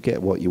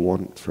get what you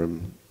want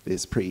from.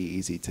 It's pretty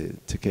easy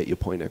to get your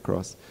point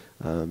across.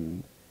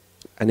 And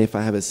if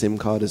I have a SIM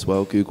card as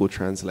well, Google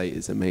Translate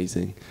is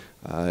amazing.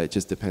 It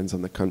just depends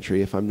on the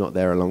country. If I'm not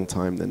there a long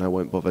time, then I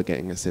won't bother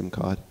getting a SIM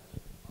card.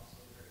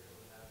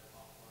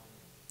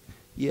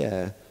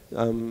 Yeah.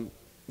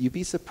 You'd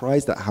be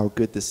surprised at how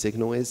good the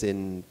signal is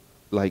in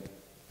like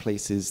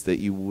places that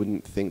you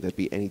wouldn't think there'd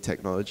be any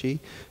technology,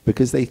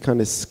 because they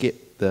kind of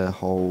skip the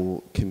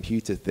whole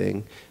computer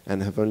thing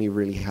and have only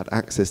really had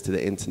access to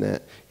the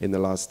internet in the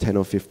last 10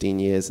 or 15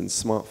 years, and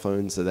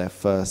smartphones are their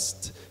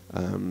first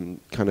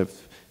kind of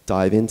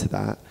dive into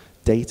that.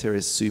 Data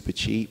is super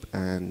cheap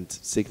and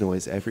signal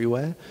is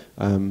everywhere.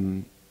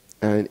 And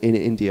in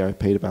India, I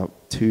paid about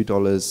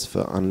 $2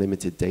 for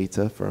unlimited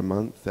data for a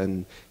month,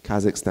 and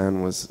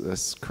Kazakhstan was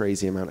this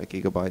crazy amount of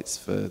gigabytes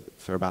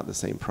for about the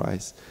same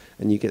price.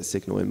 And you get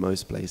signal in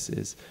most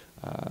places.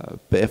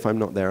 But if I'm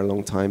not there a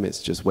long time,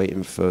 it's just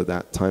waiting for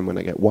that time when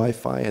I get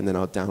Wi-Fi, and then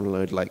I'll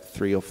download like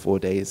 3 or 4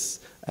 days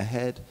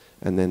ahead,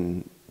 and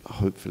then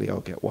hopefully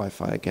I'll get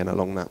Wi-Fi again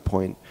along that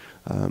point.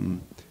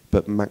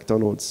 But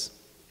McDonald's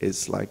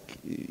is like,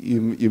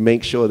 you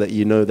make sure that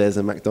you know there's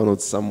a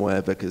McDonald's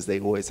somewhere, because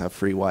they always have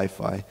free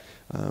Wi-Fi.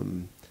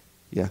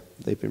 Yeah,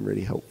 they've been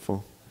really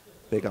helpful.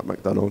 Big up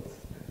McDonald's.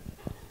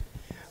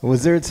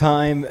 Was there a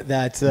time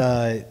that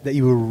that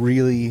you were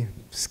really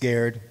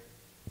scared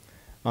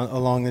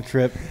along the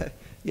trip?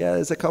 Yeah,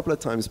 there's a couple of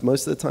times.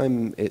 Most of the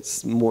time,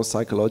 it's more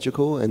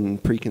psychological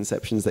and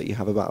preconceptions that you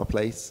have about a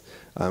place.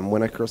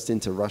 When I crossed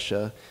into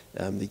Russia,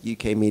 the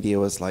UK media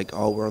was like,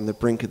 oh, we're on the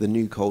brink of the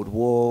new Cold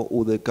War.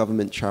 All the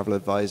government travel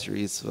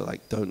advisories were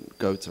like, don't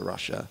go to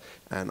Russia.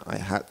 And I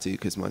had to,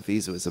 because my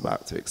visa was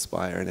about to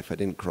expire. And if I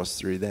didn't cross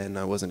through then,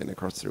 I wasn't going to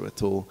cross through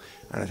at all.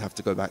 And I'd have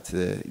to go back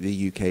to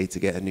the UK to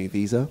get a new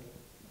visa.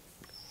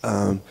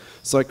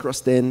 So I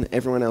crossed in.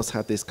 Everyone else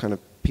had this kind of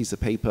piece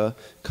of paper,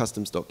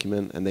 customs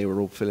document, and they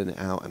were all filling it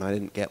out, and I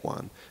didn't get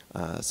one.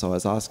 So I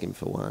was asking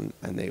for one,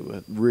 and they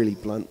were really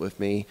blunt with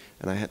me,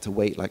 and I had to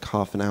wait like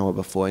half an hour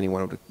before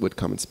anyone would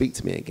come and speak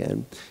to me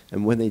again.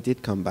 And when they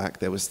did come back,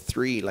 there was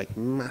 3 like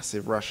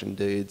massive Russian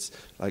dudes,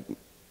 like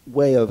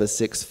way over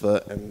 6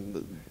 foot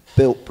and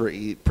built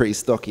pretty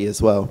stocky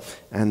as well.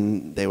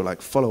 And they were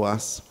like, follow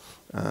us,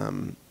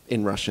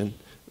 in Russian.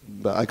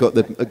 But I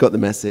got the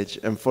message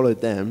and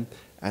followed them.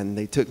 And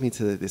they took me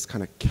to this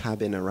kind of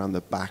cabin around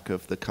the back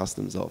of the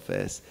customs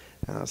office.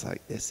 And I was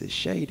like, this is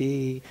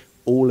shady.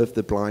 All of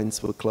the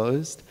blinds were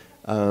closed.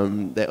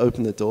 They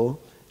opened the door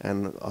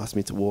and asked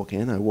me to walk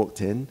in. I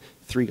walked in.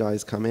 3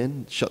 guys come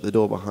in, shut the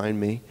door behind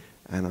me,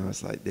 and I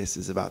was like, this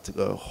is about to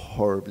go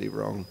horribly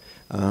wrong.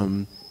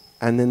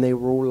 And then they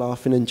were all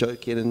laughing and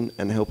joking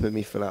and helping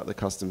me fill out the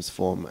customs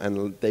form.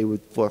 And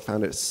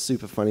found it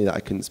super funny that I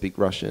couldn't speak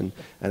Russian,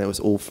 and it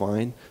was all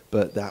fine.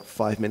 But that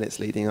 5 minutes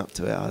leading up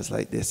to it, I was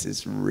like, this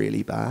is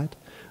really bad.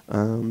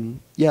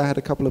 Yeah, I had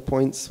a couple of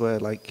points where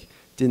like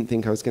didn't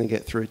think I was going to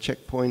get through a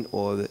checkpoint,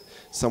 or that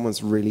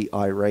someone's really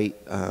irate.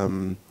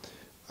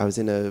 I was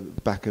in the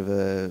back of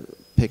a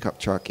pickup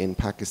truck in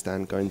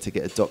Pakistan going to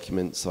get a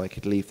document so I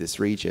could leave this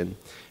region.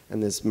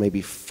 And there's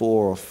maybe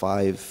 4 or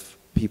 5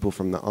 people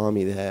from the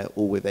army there,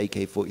 all with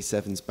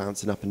AK-47s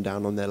bouncing up and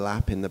down on their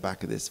lap in the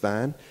back of this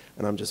van.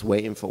 And I'm just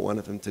waiting for one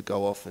of them to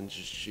go off and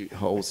just shoot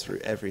holes through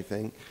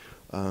everything.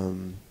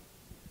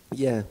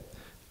 Yeah,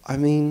 I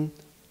mean,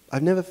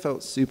 I've never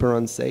felt super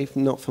unsafe,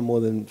 not for more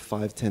than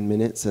 5-10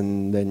 minutes,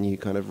 and then you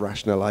kind of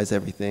rationalize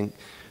everything.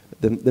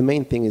 The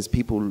main thing is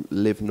people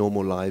live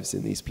normal lives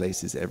in these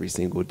places every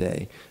single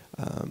day,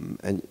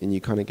 and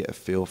you kind of get a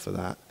feel for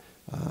that.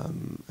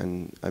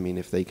 And I mean,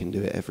 if they can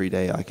do it every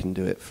day, I can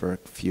do it for a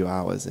few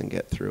hours and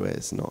get through it.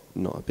 It's not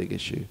a big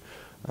issue.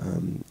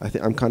 I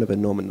think I'm kind of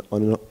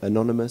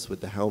anonymous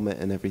with the helmet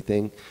and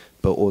everything,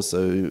 but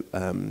also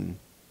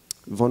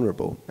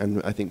vulnerable.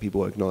 And I think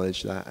people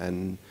acknowledge that.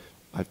 And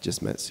I've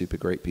just met super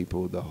great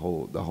people the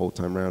whole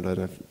time around. I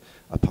don't,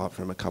 apart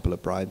from a couple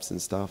of bribes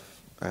and stuff.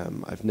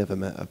 I've never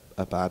met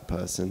a bad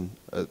person,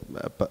 a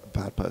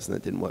bad person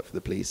that didn't work for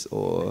the police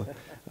or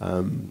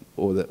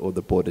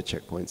the border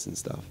checkpoints and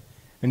stuff.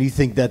 And you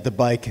think that the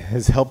bike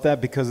has helped that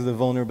because of the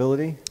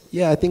vulnerability?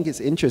 Yeah, I think it's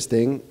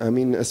interesting. I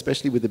mean,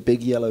 especially with the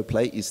big yellow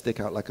plate, you stick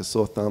out like a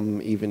sore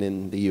thumb, even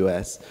in the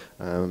US.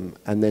 And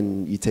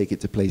then you take it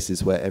to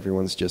places where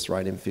everyone's just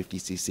riding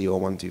 50cc or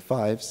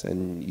 125s,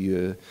 and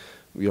you're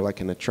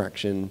like an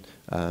attraction,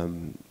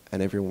 and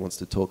everyone wants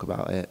to talk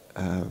about it.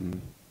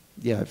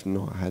 Yeah, I've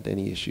not had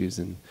any issues,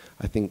 and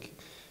I think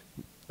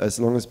as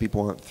long as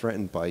people aren't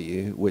threatened by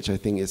you, which I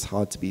think is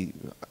hard to be.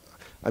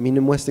 I mean,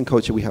 in Western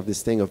culture, we have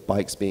this thing of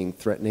bikes being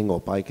threatening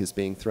or bikers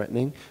being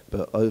threatening,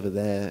 but over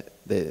there,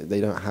 they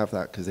don't have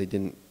that because they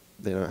don't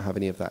have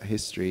any of that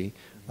history.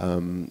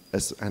 And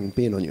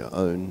being on your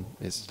own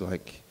is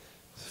like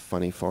a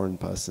funny foreign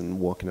person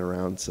walking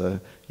around. So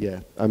yeah,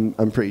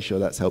 I'm pretty sure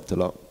that's helped a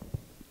lot.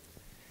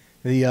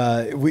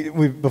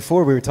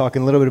 Before we were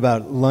talking a little bit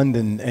about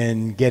London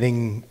and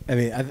getting, I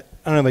mean, I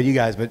don't know about you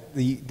guys, but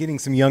getting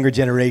some younger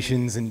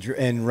generations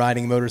and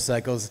riding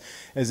motorcycles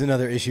is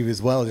another issue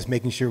as well. Just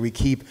making sure we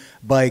keep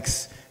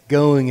bikes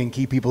going and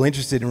keep people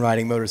interested in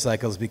riding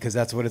motorcycles, because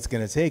that's what it's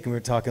going to take. And we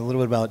were talking a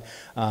little bit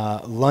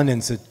about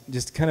London, so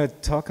just kind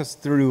of talk us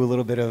through a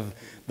little bit of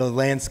the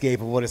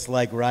landscape of what it's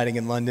like riding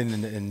in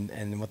London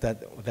and what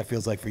that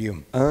feels like for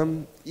you.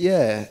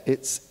 Yeah,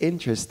 it's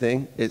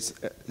interesting. It's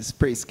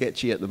pretty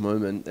sketchy at the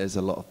moment. There's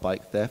a lot of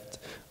bike theft.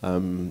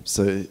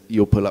 So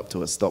you'll pull up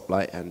to a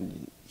stoplight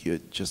and you're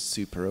just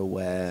super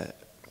aware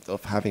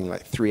of having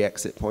like 3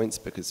 exit points,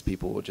 because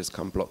people will just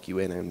come block you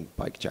in and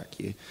bike jack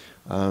you.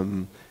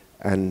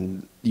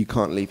 And you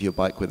can't leave your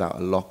bike without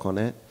a lock on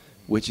it,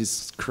 which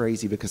is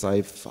crazy because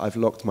I've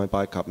locked my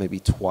bike up maybe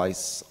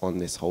twice on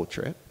this whole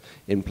trip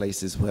in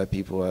places where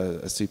people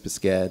are super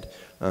scared.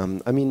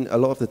 I mean, a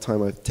lot of the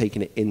time I've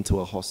taken it into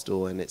a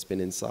hostel and it's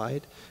been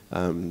inside.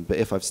 But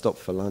if I've stopped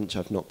for lunch,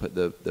 I've not put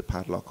the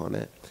padlock on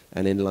it.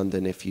 And in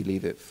London, if you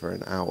leave it for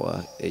an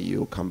hour,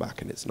 you'll come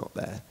back and it's not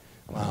there.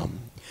 Wow.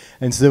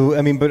 And so,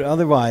 I mean, but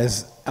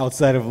otherwise,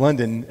 outside of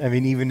London, I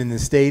mean, even in the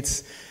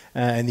States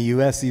and the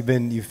US,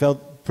 you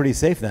felt pretty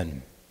safe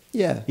then?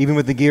 Yeah. Even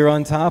with the gear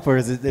on top, or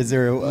is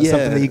there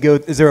something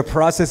that is there a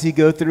process you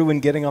go through when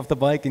getting off the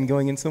bike and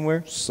going in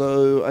somewhere?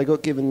 So I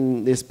got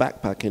given this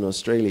backpack in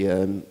Australia,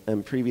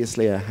 and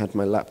previously I had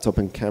my laptop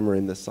and camera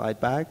in the side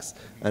bags,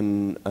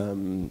 and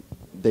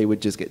they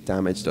would just get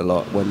damaged a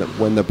lot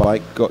when the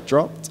bike got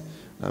dropped.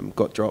 I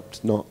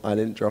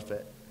didn't drop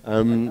it.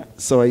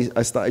 So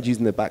I started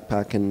using the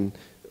backpack and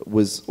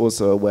was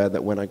also aware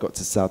that when I got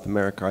to South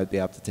America, I'd be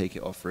able to take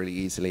it off really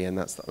easily, and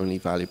that's the only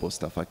valuable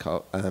stuff I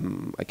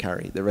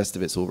carry. The rest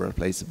of it's all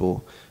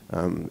replaceable.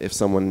 If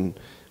someone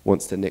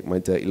wants to nick my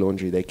dirty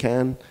laundry, they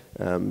can.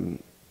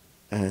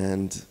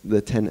 And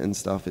the tent and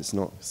stuff, it's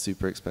not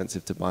super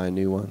expensive to buy a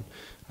new one.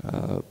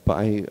 But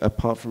I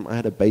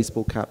had a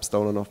baseball cap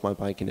stolen off my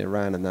bike in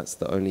Iran, and that's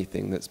the only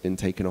thing that's been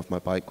taken off my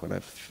bike when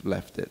I've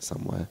left it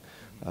somewhere.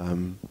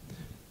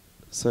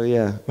 So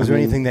yeah. Was there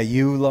anything that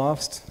you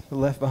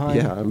left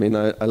behind? Yeah, I mean,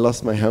 I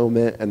lost my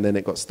helmet and then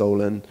it got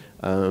stolen.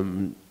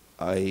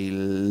 I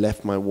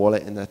left my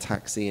wallet in a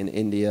taxi in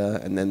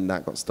India and then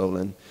that got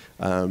stolen.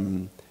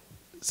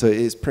 So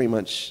it's pretty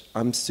much,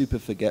 I'm super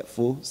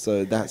forgetful.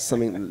 So that's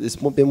something, it's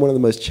been one of the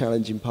most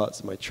challenging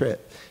parts of my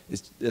trip,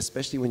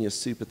 especially when you're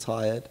super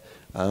tired,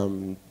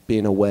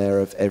 being aware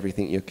of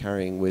everything you're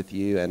carrying with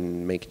you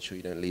and making sure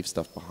you don't leave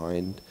stuff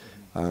behind.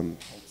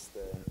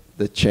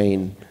 The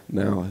chain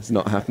now is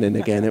not happening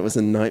again. It was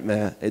a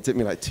nightmare. It took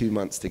me like 2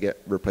 months to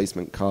get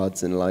replacement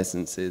cards and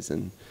licenses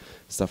and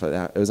stuff like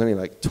that. It was only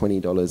like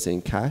 $20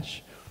 in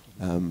cash,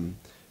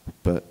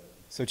 but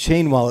So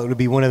chain wallet would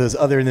be one of those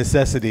other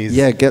necessities.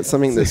 yeah, get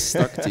something that's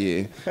stuck to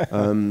you.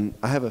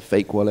 I have a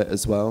fake wallet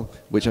as well,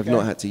 which I've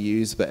not had to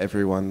use, but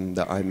everyone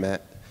that I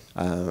met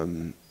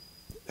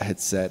had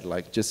said,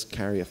 like, just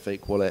carry a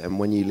fake wallet, and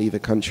when you leave a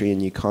country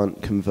and you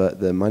can't convert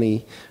the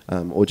money,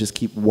 or just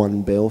keep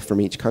one bill from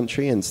each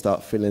country and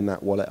start filling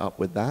that wallet up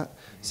with that,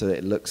 so that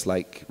it looks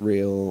like a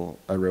real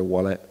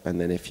wallet, and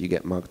then if you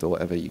get mugged or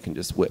whatever, you can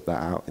just whip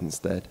that out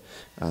instead.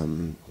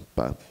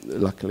 But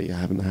luckily, I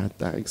haven't had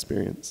that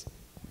experience.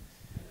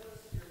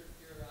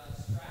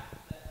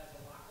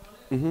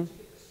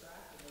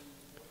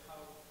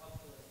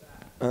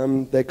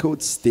 They're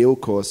called steel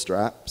core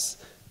straps.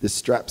 The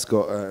strap's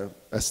got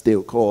a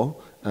steel core,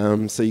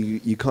 so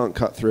you can't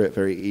cut through it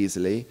very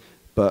easily.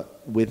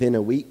 But within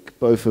a week,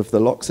 both of the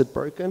locks had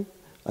broken.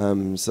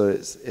 So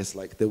it's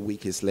like the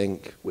weakest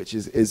link, which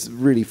is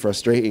really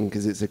frustrating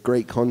because it's a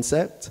great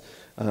concept.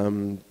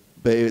 But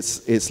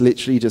it's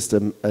literally just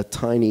a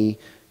tiny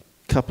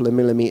couple of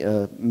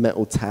millimeter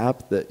metal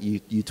tab that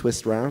you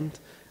twist round.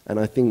 And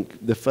I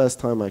think the first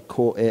time I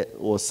caught it,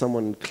 or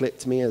someone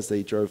clipped me as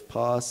they drove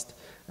past,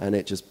 and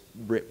it just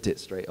ripped it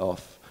straight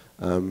off.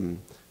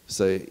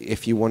 So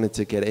if you wanted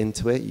to get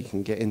into it, you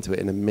can get into it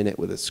in a minute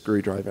with a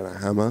screwdriver and a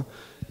hammer.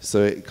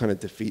 So it kind of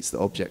defeats the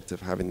object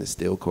of having the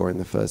steel core in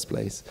the first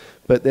place.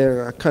 But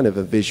they're kind of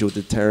a visual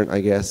deterrent,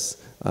 I guess.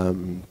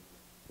 And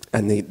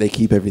they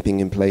keep everything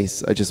in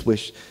place. I just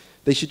wish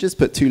they should just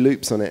put 2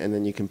 loops on it, and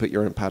then you can put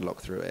your own padlock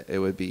through it. It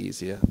would be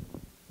easier.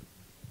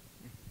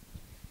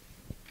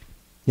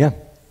 Yeah.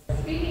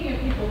 Speaking of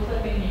people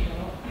clipping you,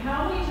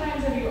 how many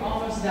times have you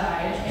almost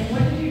died, and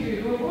what did you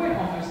do to avoid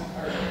almost,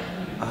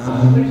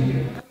 what did you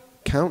do?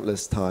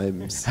 Countless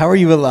times. How are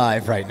you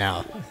alive right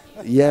now?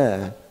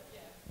 Yeah.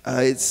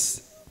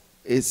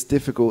 It's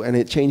difficult, and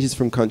it changes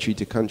from country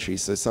to country.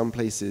 So some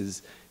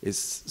places is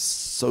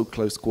so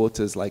close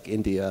quarters, like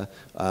India,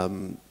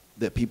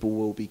 that people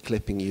will be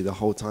clipping you the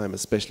whole time,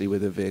 especially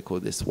with a vehicle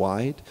this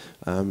wide,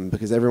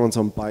 because everyone's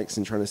on bikes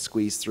and trying to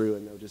squeeze through,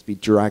 and they'll just be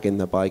dragging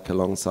the bike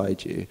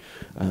alongside you.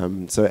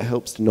 So it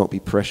helps to not be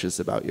precious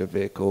about your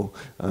vehicle,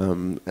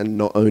 and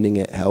not owning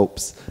it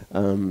helps.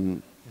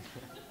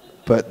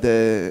 But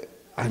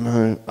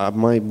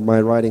my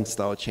riding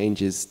style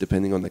changes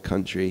depending on the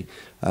country.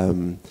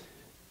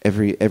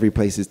 Every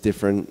place is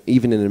different.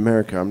 Even in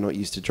America, I'm not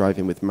used to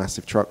driving with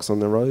massive trucks on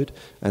the road,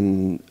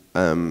 and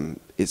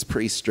it's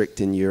pretty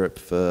strict in Europe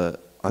for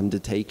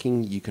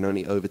undertaking. You can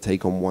only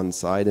overtake on one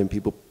side, and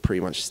people pretty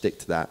much stick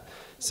to that.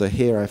 So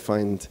here I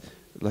find,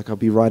 like, I'll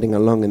be riding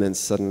along, and then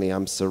suddenly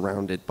I'm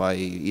surrounded by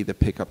either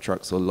pickup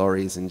trucks or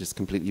lorries and just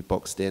completely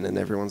boxed in, and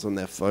everyone's on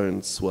their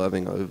phone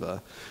swerving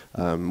over,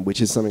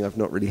 which is something I've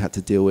not really had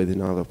to deal with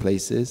in other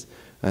places.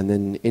 And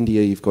then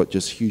India, you've got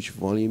just huge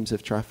volumes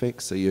of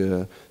traffic, so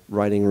you're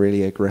riding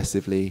really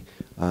aggressively.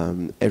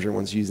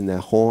 Everyone's using their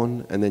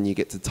horn, and then you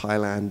get to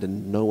Thailand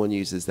and no one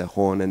uses their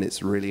horn, and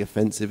it's really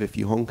offensive if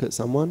you honk at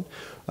someone.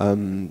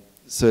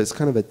 So it's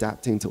kind of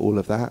adapting to all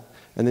of that.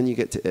 And then you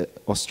get to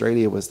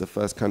Australia was the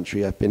first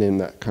country I've been in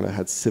that kind of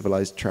had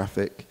civilized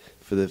traffic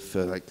for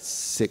like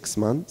 6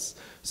 months.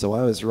 So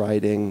I was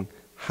riding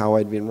how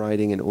I'd been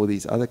riding in all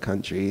these other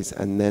countries,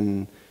 and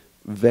then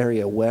very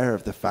aware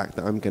of the fact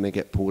that I'm going to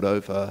get pulled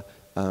over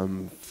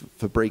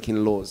for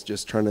breaking laws,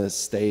 just trying to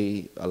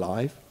stay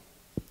alive.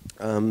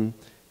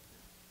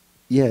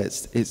 Yeah,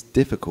 it's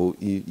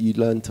difficult. You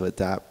learn to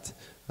adapt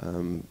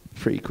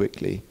pretty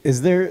quickly.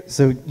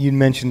 So you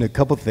mentioned a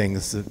couple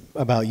things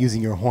about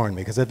using your horn,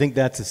 because I think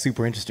that's a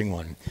super interesting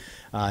one.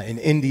 In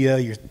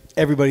India,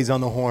 everybody's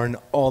on the horn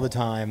all the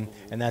time,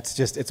 and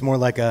it's more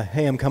like a,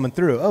 hey, I'm coming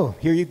through. Oh,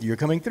 you're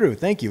coming through.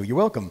 Thank you. You're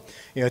welcome.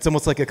 It's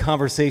almost like a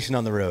conversation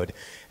on the road.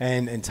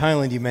 And in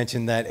Thailand, you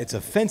mentioned that it's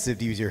offensive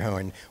to use your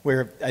horn,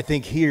 where I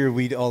think here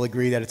we'd all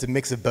agree that it's a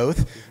mix of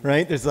both,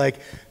 right? There's like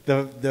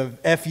the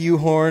FU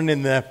horn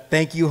and the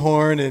thank you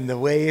horn and the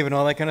wave and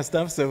all that kind of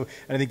stuff. So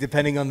I think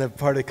depending on the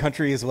part of the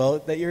country as well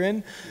that you're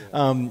in,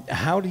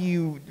 how do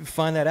you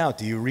find that out?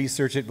 Do you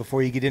research it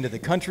before you get into the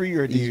country,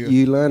 or do you?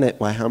 You learn it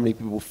by how many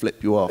people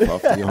flip you off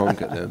after you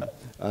honk at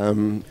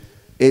them.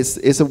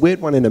 It's a weird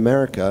one in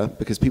America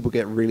because people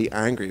get really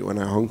angry when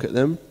I honk at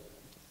them,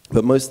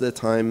 but most of the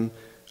time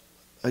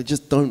I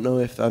just don't know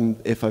if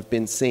I've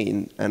been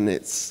seen, and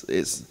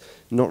it's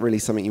not really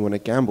something you want to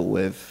gamble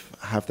with.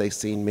 Have they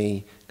seen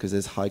me? Because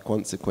there's high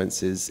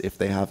consequences if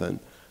they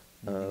haven't.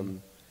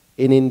 In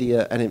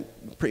India, and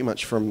pretty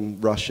much from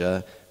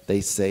Russia,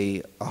 they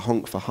say a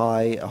honk for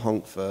hi, a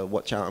honk for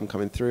watch out, I'm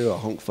coming through, a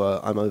honk for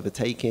I'm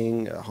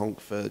overtaking, a honk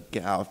for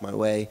get out of my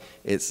way.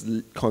 It's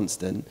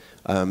constant,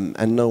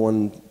 and no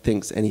one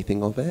thinks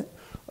anything of it.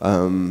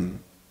 And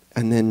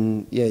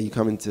then, yeah, you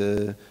come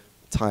into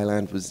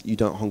Thailand, you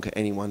don't honk at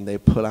anyone, they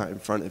pull out in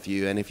front of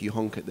you, and if you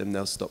honk at them,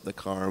 they'll stop the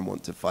car and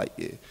want to fight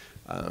you.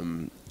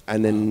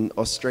 And then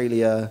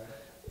Australia,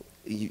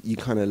 you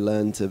kind of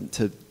learn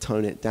to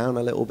tone it down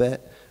a little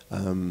bit.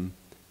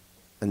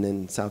 And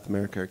then South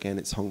America, again,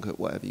 it's honk at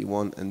whatever you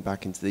want, and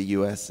back into the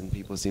US, and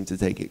people seem to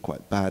take it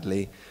quite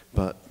badly.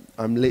 But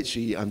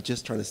I'm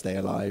just trying to stay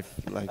alive.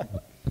 Like,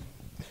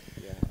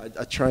 yeah,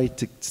 I try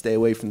to stay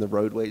away from the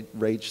road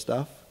rage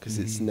stuff because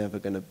it's never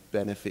going to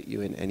benefit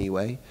you in any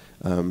way.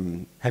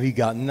 Have you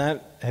gotten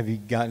that? Have you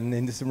gotten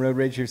into some road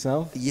rage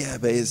yourself? Yeah,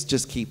 but it's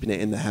just keeping it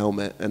in the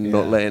helmet and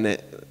not letting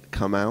it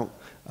come out,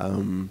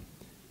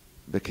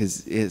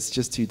 because it's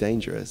just too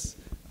dangerous.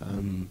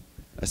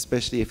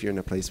 Especially if you're in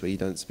a place where you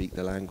don't speak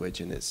the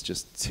language and it's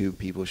just two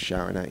people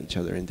shouting at each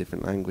other in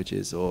different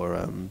languages,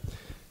 or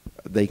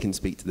they can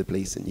speak to the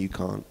police and you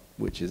can't,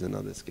 which is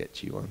another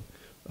sketchy one.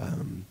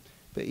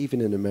 But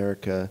even in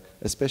America,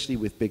 especially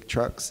with big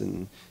trucks,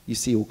 and you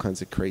see all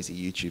kinds of crazy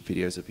YouTube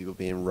videos of people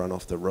being run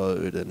off the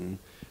road, and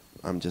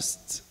I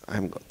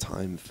haven't got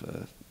time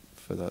for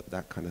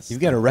that kind of stuff.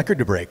 You've got a record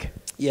to break.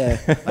 Yeah,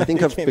 I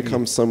think I've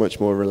become so much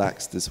more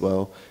relaxed as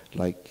well.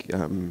 Like,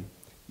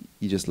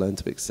 you just learn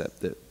to accept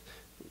that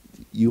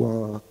you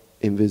are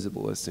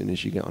invisible as soon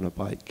as you get on a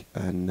bike,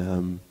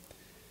 and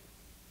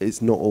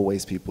it's not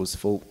always people's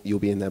fault. You'll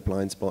be in their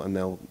blind spot and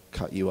they'll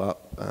cut you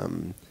up.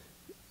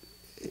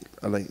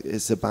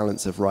 It's a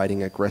balance of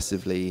riding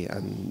aggressively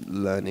and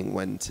learning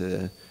when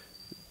to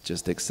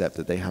just accept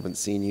that they haven't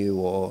seen you,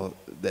 or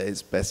that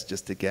it's best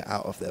just to get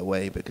out of their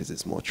way because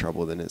it's more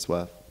trouble than it's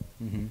worth.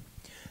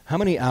 How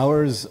many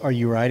hours are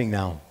you riding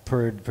now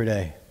per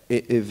day?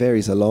 It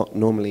varies a lot.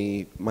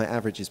 Normally, my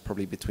average is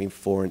probably between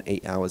 4 and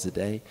 8 hours a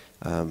day.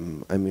 I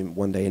mean,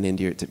 one day in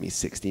India, it took me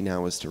 16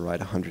 hours to ride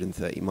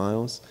 130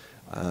 miles.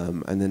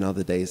 And then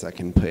other days, I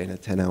can put in a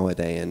 10-hour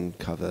day and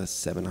cover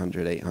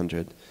 700,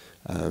 800.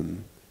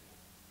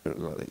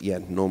 Yeah,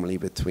 normally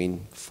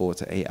between 4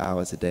 to 8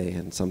 hours a day.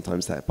 And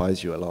sometimes that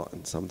buys you a lot,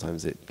 and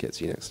sometimes it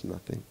gets you next to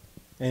nothing.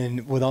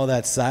 And with all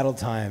that saddle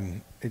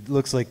time, it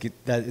looks like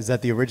is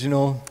that the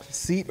original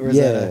seat? Or is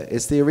that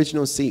it's the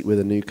original seat with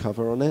a new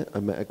cover on it. I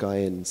met a guy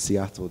in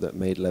Seattle that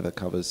made leather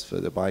covers for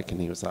the bike,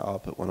 and he was like, I'll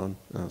put one on.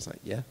 And I was like,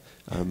 yeah.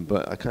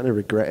 But I kind of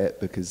regret it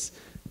because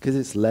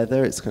it's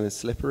leather, it's kind of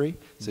slippery.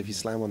 So if you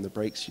slam on the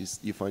brakes,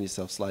 you find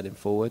yourself sliding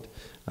forward.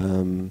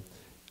 And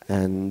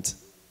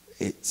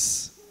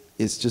it's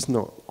just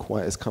not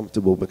quite as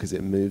comfortable because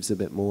it moves a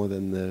bit more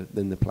than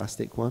the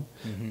plastic one.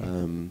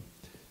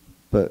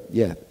 But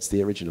yeah, it's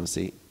the original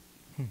seat.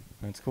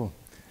 That's cool.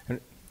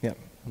 Yeah,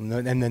 and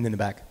then in the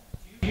back.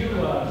 Do you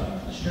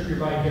strip your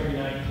bike every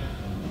night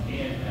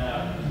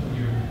and when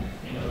you're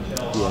in a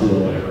hotel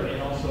or whatever?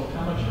 And also,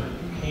 how much are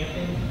you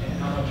camping and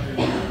how much are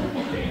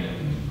you staying in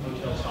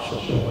hotels,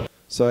 hostels?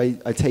 So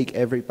I take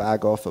every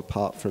bag off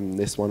apart from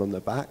this one on the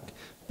back.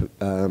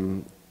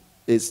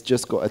 It's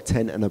just got a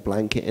tent and a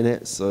blanket in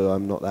it, so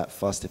I'm not that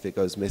fussed if it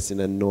goes missing.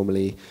 And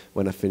normally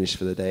when I finish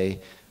for the day,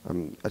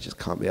 I just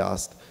can't be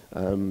asked.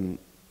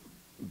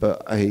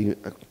 But I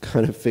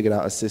kind of figured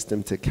out a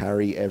system to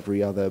carry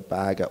every other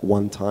bag at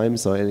one time,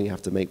 so I only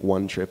have to make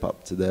one trip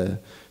up to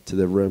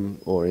the room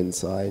or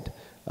inside.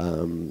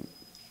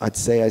 I'd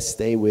say I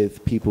stay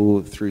with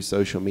people through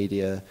social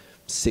media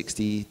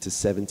 60 to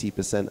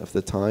 70% of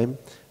the time,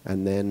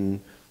 and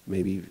then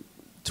maybe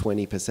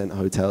 20%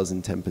 hotels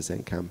and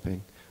 10%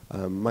 camping.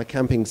 My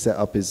camping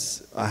setup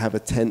is, I have a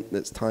tent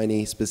that's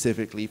tiny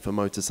specifically for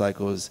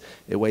motorcycles.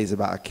 It weighs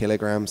about 1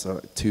 kilogram, so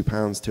 2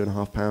 pounds,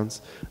 2.5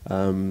 pounds.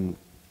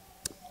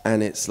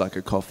 And it's like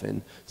a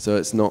coffin. So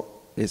it's not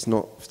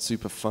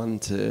super fun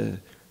to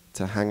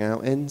hang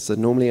out in. So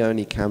normally I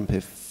only camp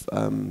if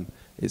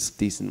it's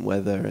decent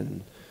weather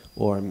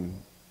or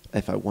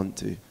if I want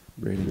to,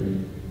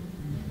 really.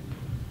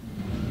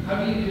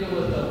 How do you deal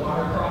with the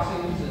water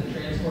crossings and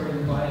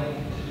transporting the bike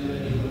to do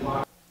any of the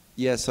water?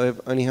 Yeah, so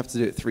I only have to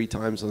do it 3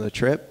 times on a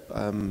trip.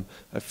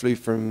 I flew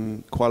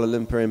from Kuala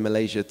Lumpur in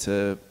Malaysia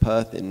to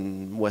Perth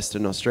in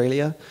Western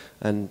Australia,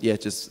 and yeah,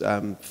 just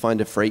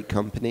find a freight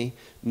company.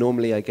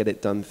 Normally I get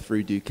it done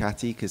through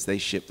Ducati because they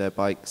ship their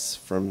bikes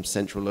from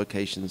central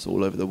locations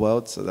all over the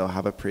world, so they'll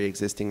have a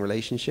pre-existing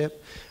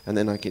relationship, and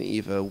then I can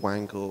either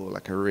wangle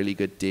like a really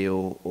good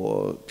deal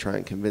or try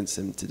and convince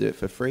them to do it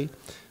for free.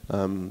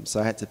 So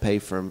I had to pay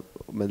from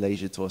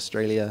Malaysia to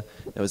Australia.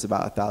 It was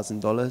about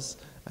 $1,000.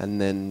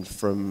 And then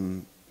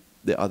from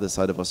the other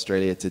side of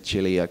Australia to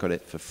Chile, I got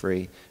it for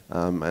free.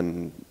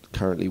 And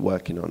currently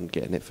working on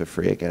getting it for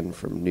free again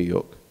from New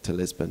York to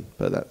Lisbon,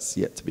 but that's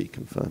yet to be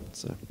confirmed.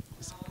 So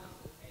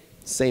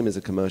same as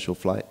a commercial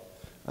flight.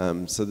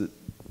 So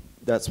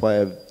that's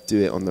why I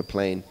do it on the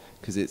plane,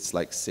 because it's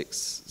like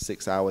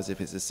six hours if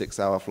it's a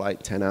 6-hour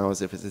flight, 10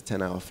 hours if it's a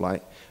 10-hour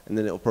flight, and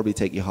then it'll probably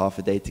take you half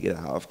a day to get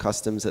out of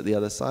customs at the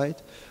other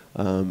side.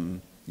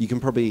 You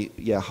can probably,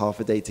 half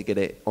a day to get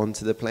it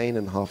onto the plane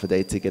and half a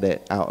day to get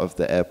it out of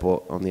the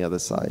airport on the other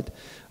side.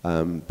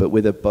 But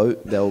with a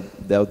boat,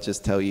 they'll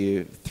just tell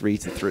you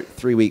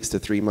 3 weeks to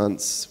 3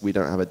 months, we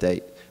don't have a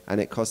date.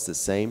 And it costs the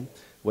same.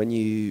 When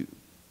you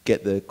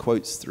get the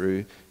quotes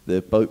through,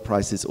 the boat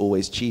price is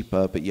always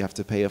cheaper, but you have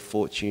to pay a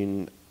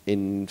fortune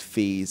in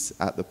fees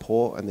at the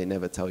port, and they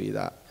never tell you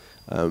that.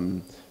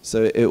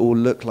 So it will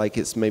look like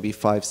it's maybe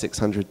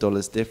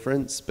 $500-600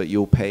 difference, but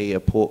you'll pay a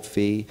port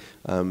fee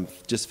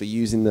just for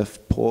using the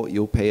port.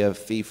 You'll pay a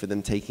fee for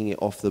them taking it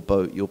off the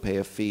boat. You'll pay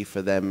a fee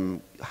for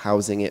them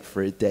housing it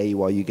for a day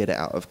while you get it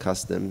out of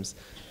customs,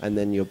 and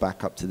then you're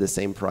back up to the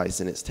same price,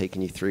 and it's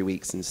taken you 3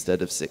 weeks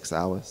instead of 6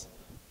 hours.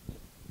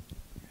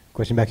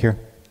 Question back here.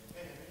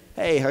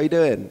 Hey, how you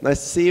doing?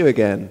 Nice to see you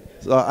again.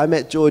 So I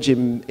met George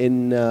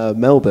in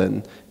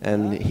Melbourne,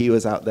 and he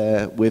was out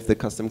there with the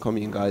Custom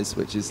Commune guys,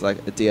 which is like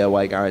a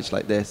DIY garage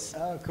like this.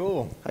 Oh,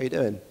 cool. How you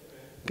doing?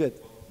 Good.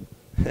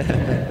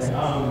 After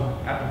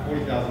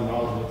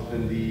 $40,000, what's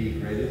been the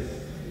greatest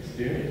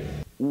experience?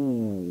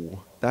 Ooh,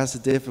 that's a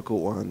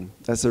difficult one.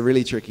 That's a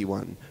really tricky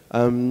one.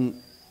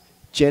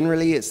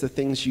 Generally, it's the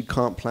things you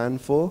can't plan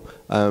for.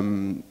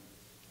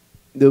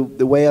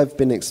 The way I've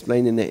been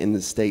explaining it in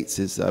the States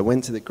is I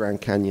went to the Grand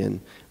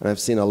Canyon, and I've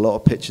seen a lot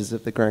of pictures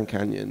of the Grand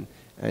Canyon,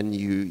 and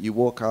you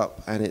walk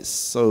up, and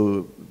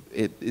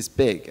it's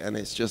big, and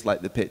it's just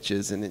like the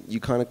pictures, and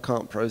you kind of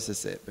can't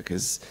process it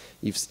because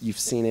you've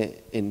seen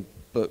it in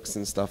books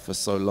and stuff for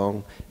so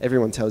long.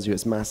 Everyone tells you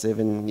it's massive,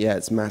 and yeah,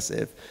 it's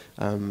massive.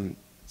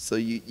 So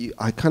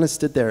I kind of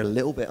stood there a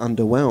little bit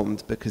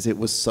underwhelmed because it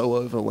was so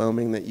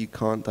overwhelming that you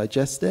can't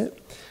digest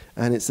it.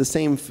 And it's the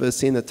same for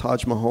seeing the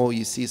Taj Mahal.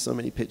 You see so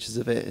many pictures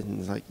of it, and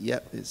it's like,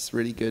 yep, it's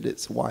really good.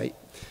 It's white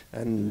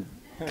and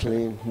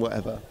clean,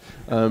 whatever.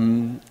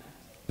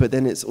 But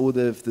then it's all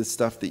of the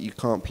stuff that you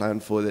can't plan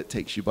for that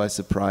takes you by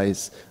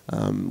surprise,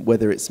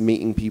 whether it's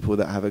meeting people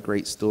that have a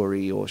great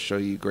story or show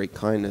you great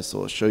kindness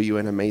or show you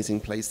an amazing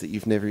place that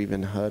you've never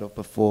even heard of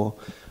before.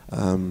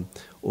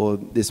 Or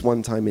this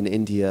one time in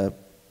India,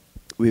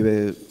 we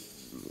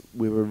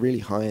were really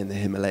high in the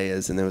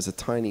Himalayas, and there was a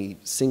tiny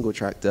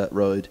single-track dirt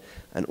road,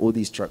 and all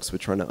these trucks were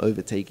trying to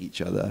overtake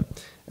each other.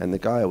 And the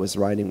guy I was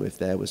riding with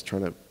there was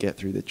trying to get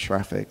through the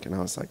traffic, and I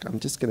was like, I'm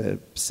just going to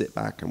sit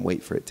back and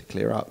wait for it to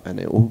clear up, and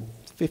it will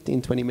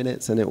 15, 20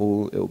 minutes, and it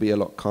will be a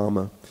lot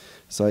calmer.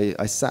 So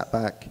I sat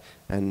back,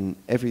 and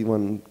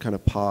everyone kind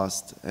of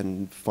passed,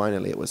 and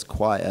finally it was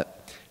quiet.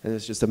 And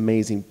there's just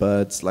amazing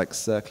birds like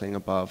circling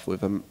above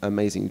with an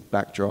amazing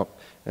backdrop.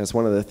 And it's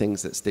one of the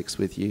things that sticks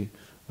with you.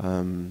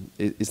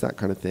 Is that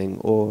kind of thing,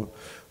 or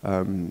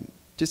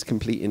just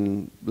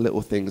completing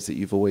little things that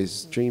you've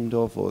always dreamed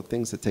of, or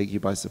things that take you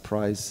by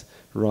surprise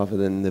rather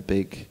than the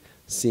big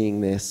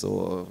seeing this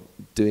or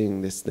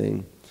doing this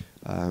thing.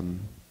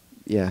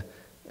 Yeah,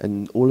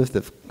 and all of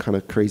the kind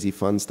of crazy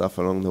fun stuff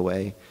along the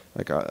way.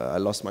 Like I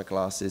lost my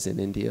glasses in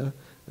India,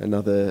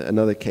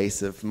 another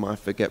case of my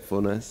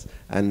forgetfulness,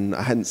 and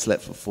I hadn't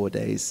slept for 4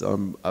 days,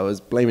 so I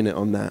was blaming it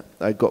on that.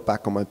 I got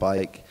back on my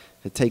bike,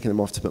 had taken them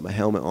off to put my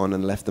helmet on,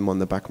 and left them on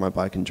the back of my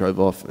bike and drove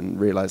off, and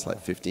realized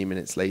like 15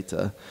 minutes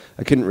later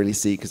I couldn't really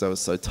see because I was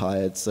so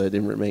tired, so it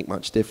didn't make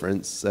much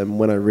difference. And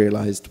when I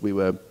realized we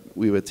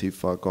were too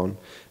far gone,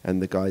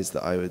 and the guys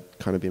that I had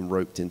kind of been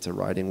roped into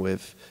riding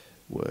with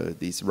were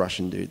these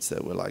Russian dudes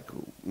that were like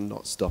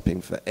not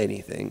stopping for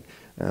anything.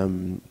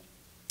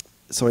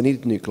 So I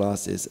needed new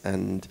glasses,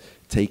 and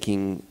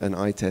taking an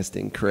eye test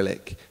in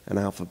Cyrillic, an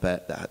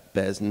alphabet that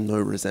bears no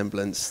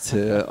resemblance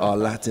to our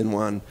Latin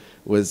one,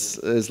 was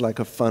like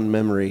a fun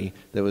memory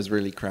that was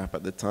really crap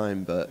at the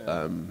time. But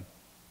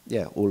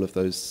yeah, all of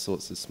those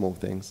sorts of small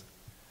things.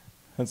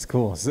 That's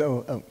cool.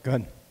 So, go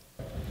ahead.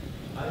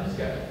 I just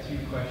got two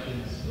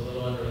questions, a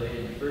little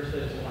unrelated. First, I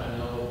just want to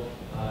know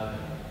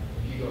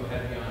if you go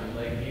heavy on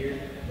leg gear,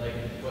 like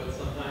in foot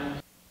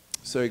sometimes.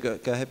 Sorry,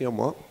 go heavy on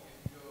what?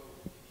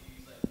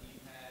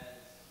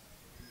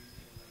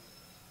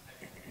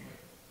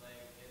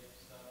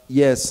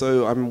 Yeah,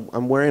 so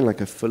I'm wearing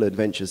like a full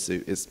adventure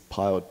suit. It's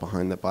piled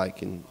behind the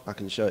bike, and I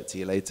can show it to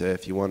you later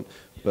if you want.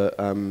 But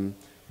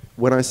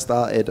when I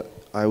started,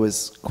 I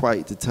was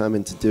quite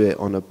determined to do it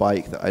on a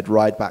bike that I'd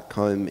ride back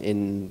home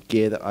in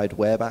gear that I'd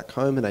wear back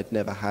home, and I'd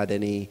never had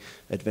any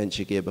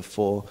adventure gear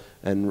before.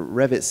 And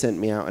Revit sent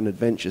me out an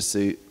adventure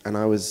suit, and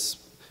I was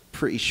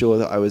pretty sure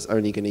that I was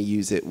only going to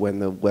use it when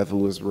the weather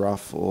was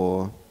rough,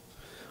 or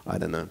I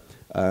don't know.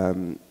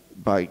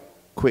 But I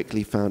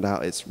quickly found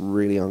out it's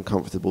really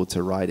uncomfortable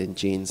to ride in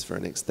jeans for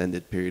an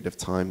extended period of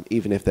time,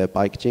 even if they're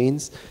bike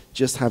jeans.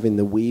 Just having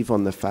the weave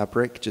on the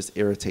fabric just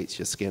irritates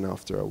your skin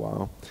after a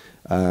while.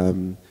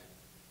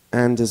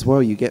 And as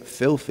well, you get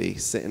filthy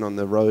sitting on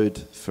the road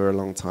for a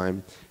long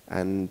time,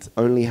 and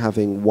only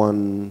having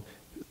one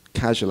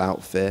casual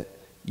outfit,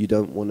 you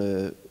don't want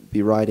to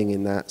be riding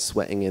in that,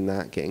 sweating in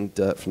that, getting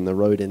dirt from the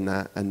road in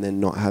that, and then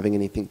not having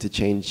anything to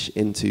change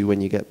into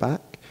when you get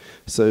back.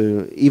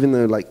 So even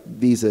though like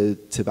these are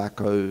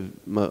tobacco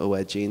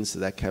motorwear jeans, so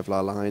they're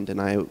Kevlar lined, and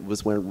I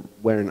was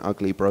wearing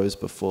ugly bros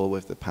before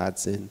with the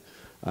pads in.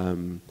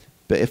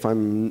 But if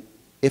I'm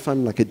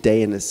like a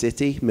day in the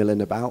city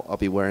milling about, I'll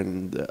be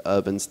wearing the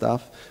urban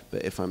stuff.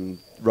 But if I'm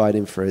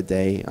riding for a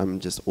day, I'm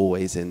just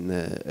always in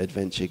the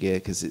adventure gear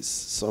because it's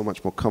so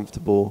much more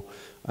comfortable.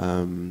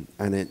 And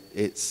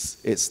it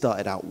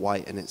started out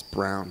white and it's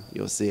brown.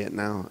 You'll see it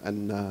now.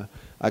 And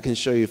I can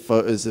show you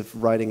photos of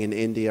riding in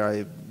India.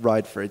 I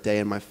ride for a day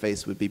and my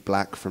face would be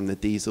black from the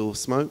diesel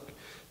smoke.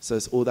 So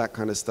it's all that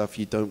kind of stuff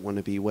you don't want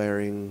to be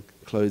wearing,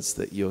 clothes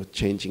that you're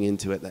changing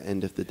into at the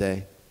end of the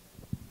day.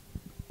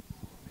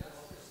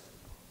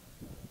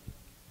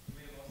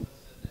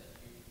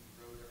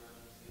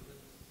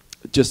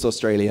 Just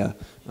Australia.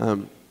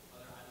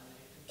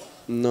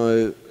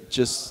 No,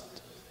 just,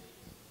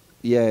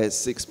 yeah,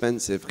 it's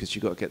expensive because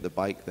you got to get the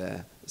bike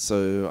there.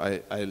 So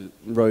I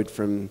rode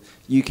from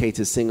UK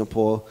to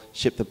Singapore,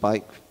 shipped the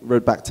bike,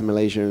 rode back to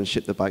Malaysia and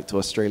shipped the bike to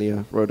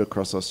Australia, rode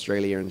across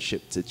Australia and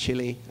shipped to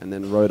Chile, and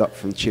then rode up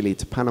from Chile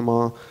to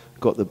Panama,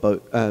 got the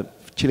boat,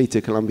 Chile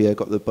to Colombia,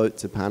 got the boat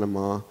to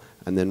Panama,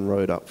 and then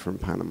rode up from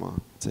Panama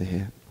to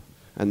here.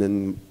 And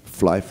then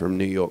fly from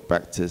New York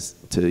back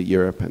to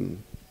Europe,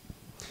 and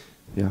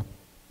yeah.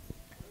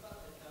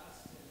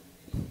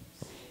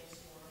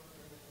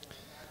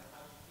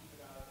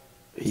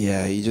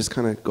 Yeah, you just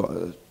kind of got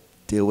to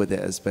deal with it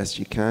as best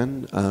you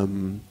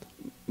can.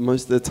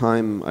 Most of the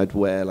time, I'd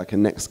wear like a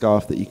neck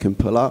scarf that you can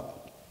pull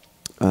up.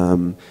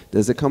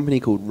 There's a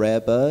company called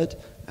Rare Bird,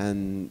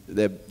 and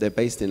they're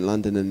based in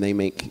London, and they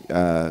make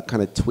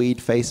kind of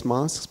tweed face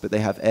masks, but they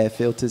have air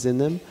filters in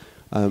them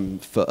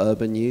for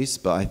urban use.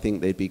 But I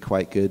think they'd be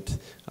quite good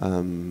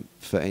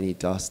for any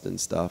dust and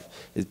stuff.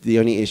 The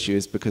only issue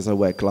is because I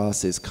wear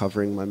glasses,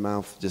 covering my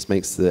mouth just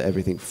makes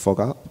everything fog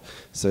up.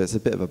 So it's a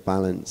bit of a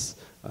balance.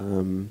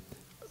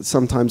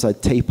 Sometimes I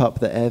tape up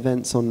the air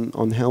vents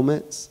on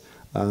helmets,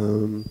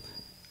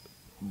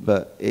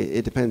 but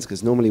it depends,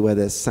 because normally where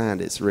there's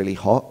sand it's really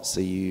hot, so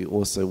you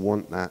also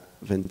want that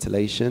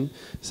ventilation.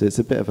 So it's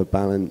a bit of a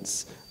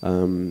balance.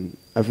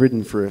 I've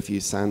ridden through a few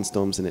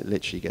sandstorms and it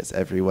literally gets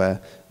everywhere.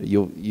 I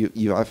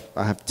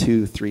have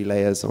 2-3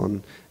 layers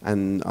on,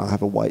 and I'll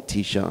have a white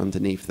t-shirt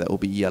underneath that will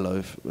be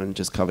yellow and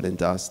just covered in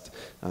dust.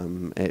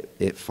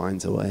 It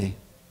finds a way.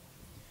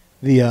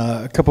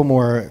 A couple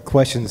more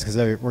questions, because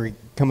we're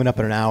coming up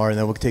in an hour, and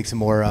then we'll take some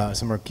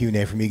more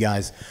Q&A from you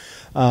guys.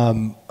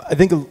 I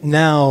think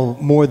now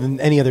more than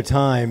any other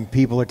time,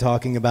 people are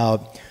talking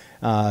about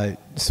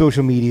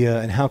social media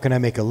and how can I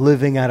make a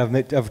living out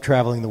of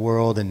traveling the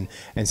world and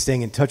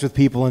staying in touch with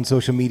people on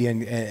social media,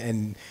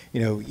 and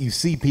you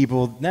see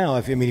people now.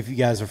 If you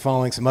guys are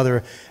following some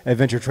other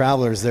adventure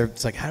travelers,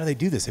 it's like, how do they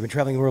do this? They've been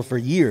traveling the world for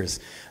years.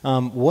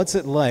 What's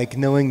it like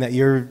knowing that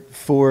you're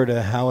 4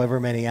 to however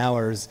many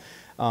hours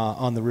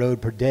on the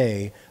road per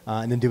day,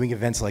 and then doing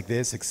events like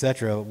this,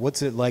 etc.?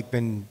 What's it like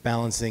been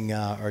balancing,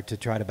 or to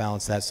try to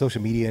balance that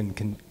social media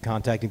and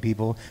contacting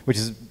people, which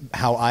is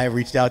how I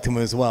reached out to them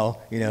as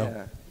well,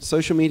 Yeah.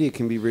 Social media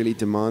can be really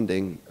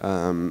demanding,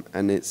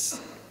 and it's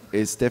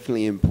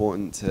definitely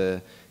important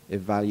to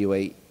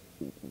evaluate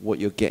what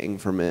you're getting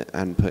from it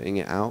and putting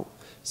it out.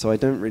 So I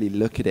don't really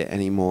look at it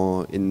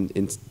anymore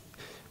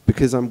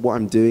because what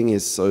I'm doing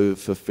is so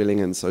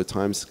fulfilling and so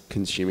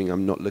time-consuming.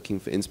 I'm not looking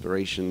for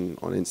inspiration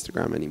on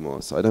Instagram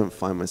anymore, so I don't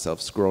find myself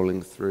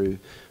scrolling through.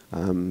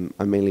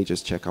 I mainly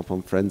just check up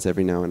on friends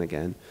every now and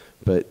again.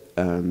 But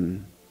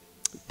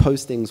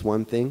posting's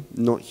one thing,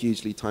 not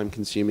hugely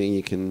time-consuming.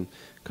 You can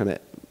kind of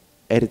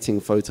editing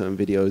photo and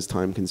video is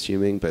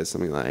time-consuming, but it's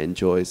something that I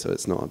enjoy, so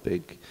it's not a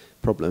big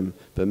problem.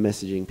 But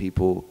messaging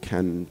people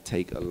can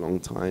take a long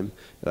time.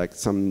 Like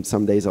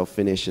some days I'll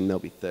finish and there'll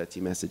be 30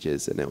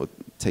 messages, and it will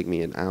take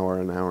me an hour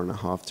and a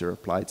half to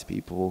reply to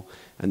people,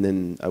 and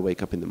then I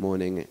wake up in the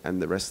morning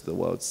and the rest of the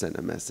world sent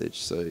a message.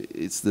 So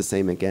it's the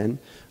same again,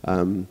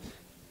 and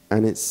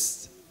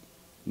it's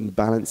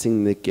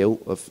balancing the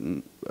guilt of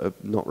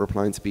not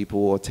replying to people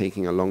or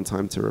taking a long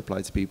time to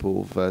reply to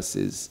people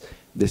versus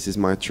this is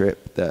my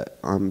trip that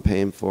I'm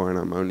paying for and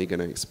I'm only going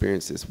to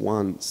experience this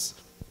once.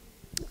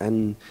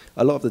 And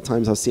a lot of the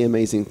times I'll see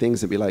amazing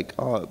things and be like,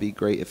 oh, it'd be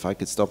great if I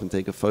could stop and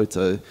take a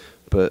photo,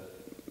 but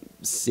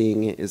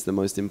seeing it is the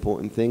most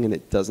important thing, and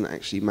it doesn't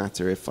actually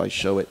matter if I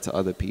show it to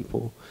other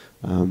people.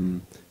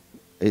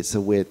 It's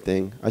a weird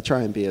thing. I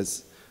try and be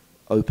as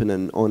open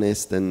and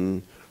honest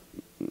and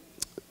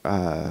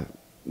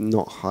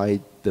not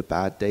hide the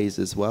bad days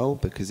as well,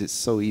 because it's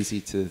so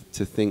easy to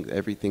think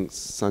everything's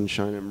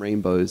sunshine and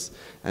rainbows,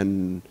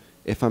 and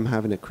if I'm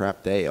having a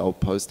crap day, I'll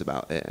post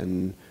about it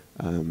and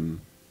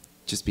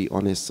just be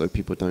honest, so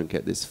people don't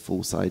get this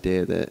false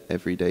idea that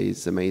every day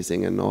is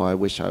amazing and I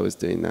wish I was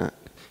doing that.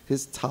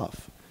 It's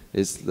tough.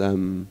 It's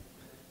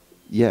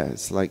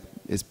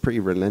it's pretty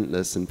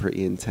relentless and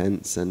pretty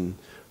intense, and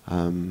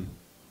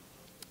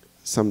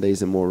some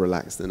days are more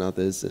relaxed than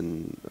others,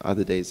 and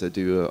other days I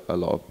do a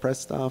lot of press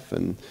stuff,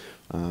 and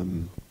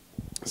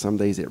some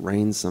days it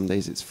rains, some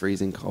days it's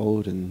freezing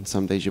cold, and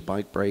some days your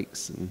bike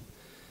breaks, and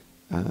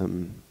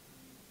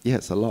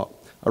it's a lot.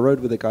 I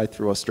rode with a guy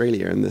through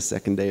Australia, and the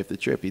second day of the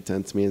trip, he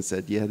turned to me and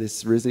said, yeah,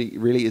 this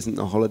really isn't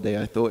the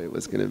holiday I thought it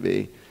was going to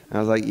be. And I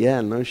was like, yeah,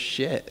 no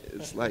shit.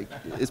 It's like,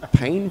 it's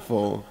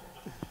painful.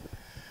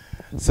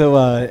 So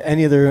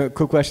any other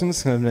quick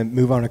questions? I'm going to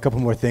move on a couple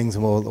more things,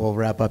 and we'll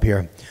wrap up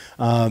here.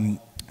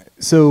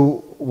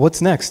 So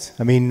what's next?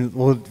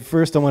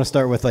 First I want to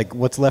start with like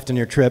what's left in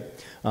your trip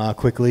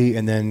quickly,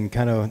 and then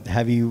kind of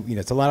have you,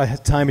 it's a lot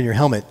of time in your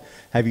helmet.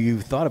 Have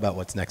you thought about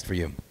what's next for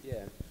you?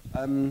 Yeah.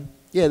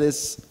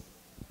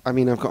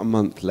 I've got a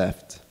month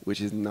left,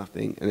 which is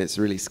nothing, and it's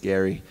really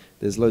scary.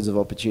 There's loads of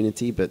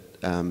opportunity, but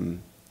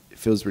it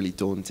feels really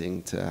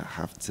daunting to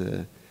have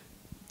to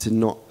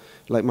not,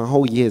 like my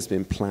whole year's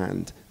been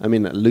planned. I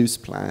mean, a loose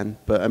plan,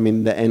 but I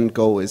mean, the end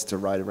goal is to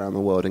ride around the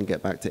world and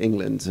get back to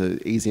England. So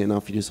easy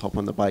enough, you just hop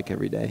on the bike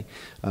every day.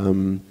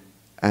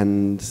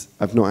 And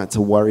I've not had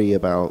to worry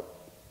about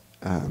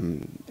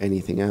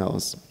anything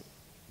else.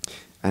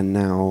 And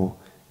now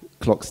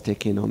clock's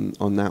ticking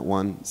on that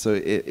one. So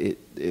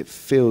it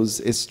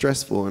feels, it's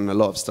stressful, and a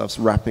lot of stuff's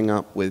wrapping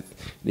up with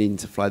needing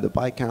to fly the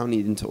bike out,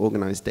 needing to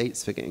organize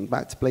dates for getting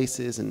back to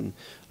places, and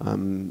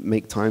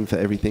make time for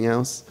everything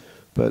else.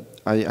 But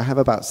I have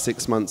about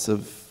 6 months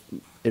of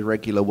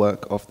irregular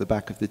work off the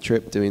back of the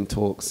trip, doing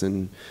talks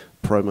and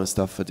promo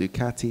stuff for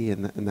Ducati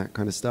and that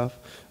kind of stuff,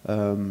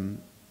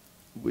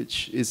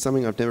 which is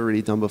something I've never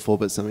really done before,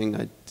 but something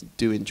I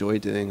do enjoy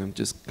doing. I'm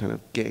just kind of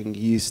getting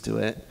used to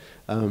it.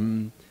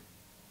 And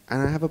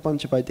I have a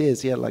bunch of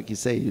ideas. Yeah, like you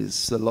say,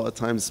 it's a lot of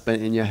time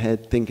spent in your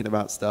head thinking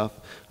about stuff.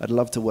 I'd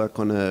love to work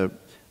on a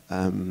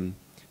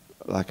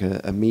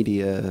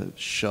media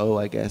show,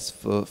 I guess,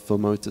 for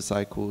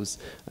motorcycles,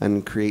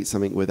 and create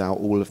something without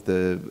all of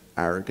the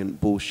arrogant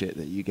bullshit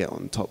that you get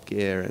on Top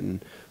Gear,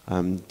 and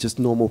just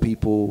normal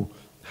people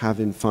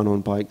having fun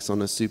on bikes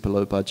on a super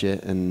low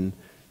budget and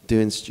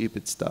doing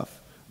stupid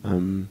stuff.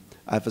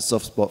 I have a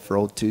soft spot for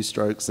old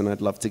two-strokes, and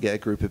I'd love to get a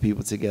group of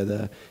people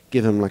together,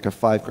 give them like a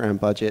 $5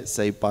 budget,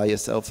 say buy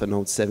yourself an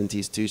old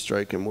 70s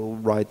two-stroke, and we'll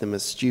ride them a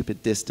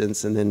stupid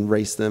distance and then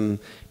race them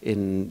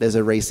in, there's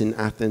a race in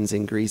Athens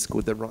in Greece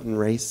called the Rotten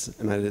Race,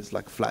 and it's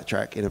like flat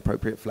track,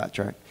 inappropriate flat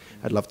track.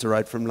 I'd love to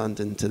ride from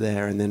London to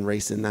there and then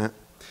race in that.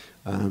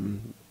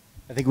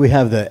 I think we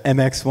have the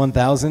MX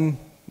 1000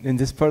 in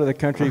this part of the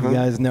country. You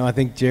guys know, I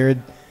think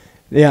Jared,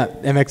 yeah,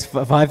 MX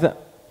 5000,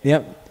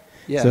 yep.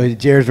 Yeah. So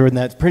Jared's ridden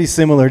that. Pretty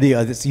similar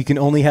deal. You can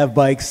only have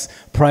bikes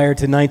prior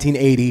to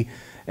 1980,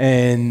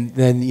 and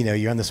then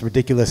you're on this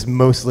ridiculous,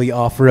 mostly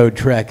off-road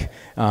trek,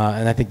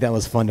 and I think that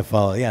was fun to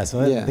follow. Yeah, so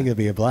I think it'll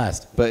be a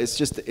blast. But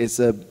it's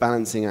a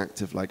balancing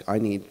act of like, I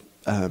need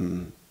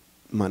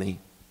money.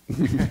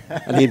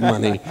 I need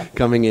money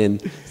coming in.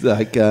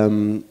 Like,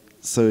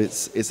 so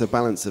it's a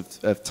balance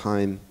of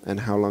time and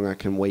how long I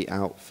can wait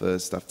out for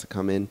stuff to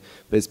come in.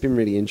 But it's been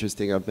really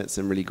interesting. I've met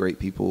some really great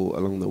people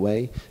along the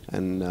way,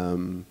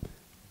 and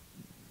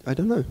I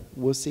don't know.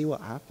 We'll see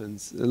what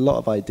happens. A lot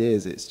of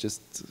ideas. It's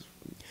just...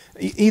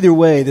 Either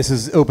way, this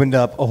has opened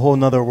up a whole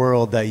nother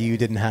world that you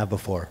didn't have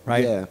before,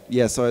 right?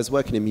 Yeah. So I was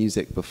working in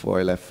music before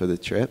I left for the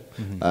trip,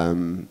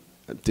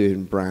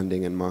 doing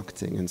branding and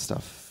marketing and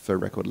stuff for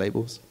record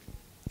labels.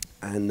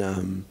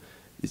 And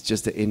it's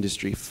just an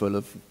industry full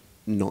of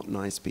not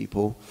nice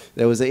people.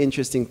 There was an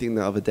interesting thing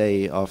the other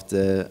day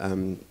after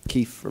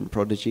Keith from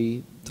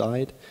Prodigy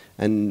died,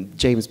 and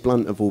James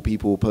Blunt, of all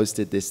people,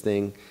 posted this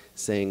thing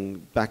saying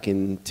back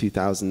in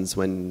 2000s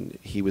when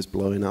he was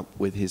blowing up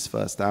with his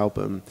first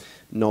album,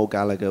 Noel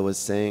Gallagher was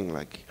saying,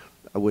 like,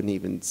 I wouldn't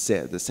even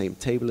sit at the same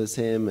table as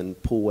him,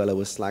 and Paul Weller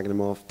was slagging him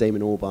off.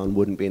 Damon Albarn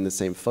wouldn't be in the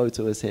same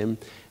photo as him.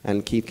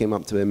 And Keith came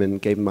up to him and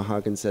gave him a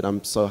hug and said,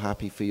 I'm so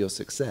happy for your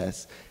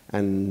success.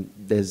 And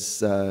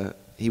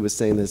he was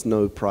saying there's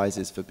no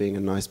prizes for being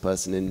a nice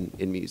person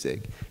in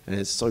music. And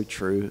it's so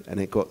true, and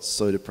it got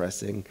so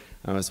depressing.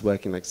 I was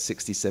working like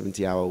 60,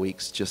 70-hour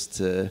weeks just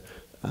to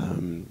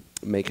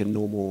make a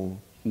normal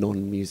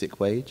non-music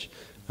wage.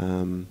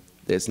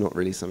 It's not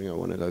really something I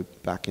want to go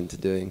back into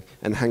doing.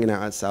 And hanging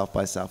out at South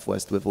by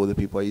Southwest with all the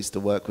people I used to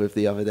work with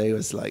the other day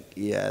was like,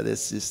 yeah,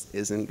 this just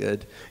isn't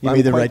good. You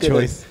made the right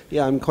choice.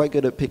 I'm quite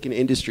good at picking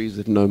industries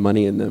with no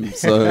money in them.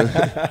 So,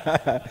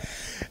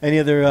 any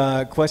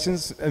other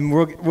questions? And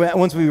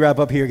once we wrap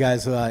up here,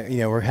 guys,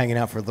 we're hanging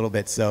out for a little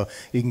bit, so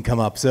you can come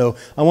up. So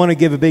I want to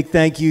give a big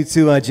thank you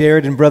to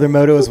Jared and Brother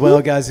Moto as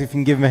well, guys. If you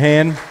can give them a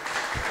hand.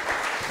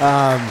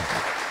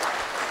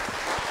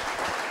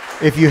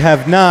 If you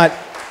have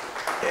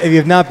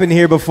not been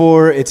here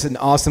before, it's an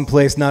awesome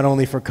place, not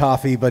only for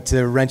coffee, but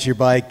to rent your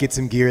bike, get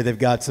some gear. They've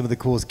got some of the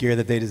coolest gear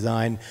that they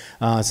design.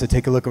 So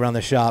take a look around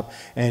the shop,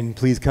 and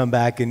please come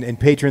back and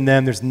patron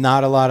them. There's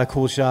not a lot of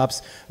cool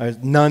shops,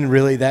 none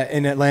really that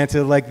in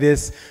Atlanta like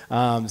this.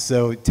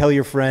 So tell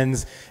your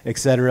friends,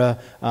 etc.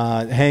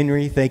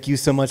 Henry, thank you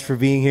so much for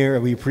being here.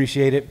 We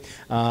appreciate it.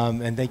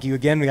 And thank you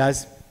again,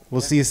 guys.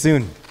 We'll see you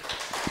soon.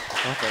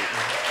 Perfect.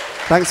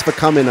 Thanks for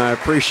coming. I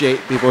appreciate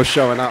people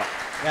showing up.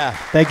 Yeah,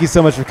 thank you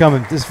so much for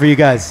coming. This is for you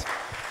guys.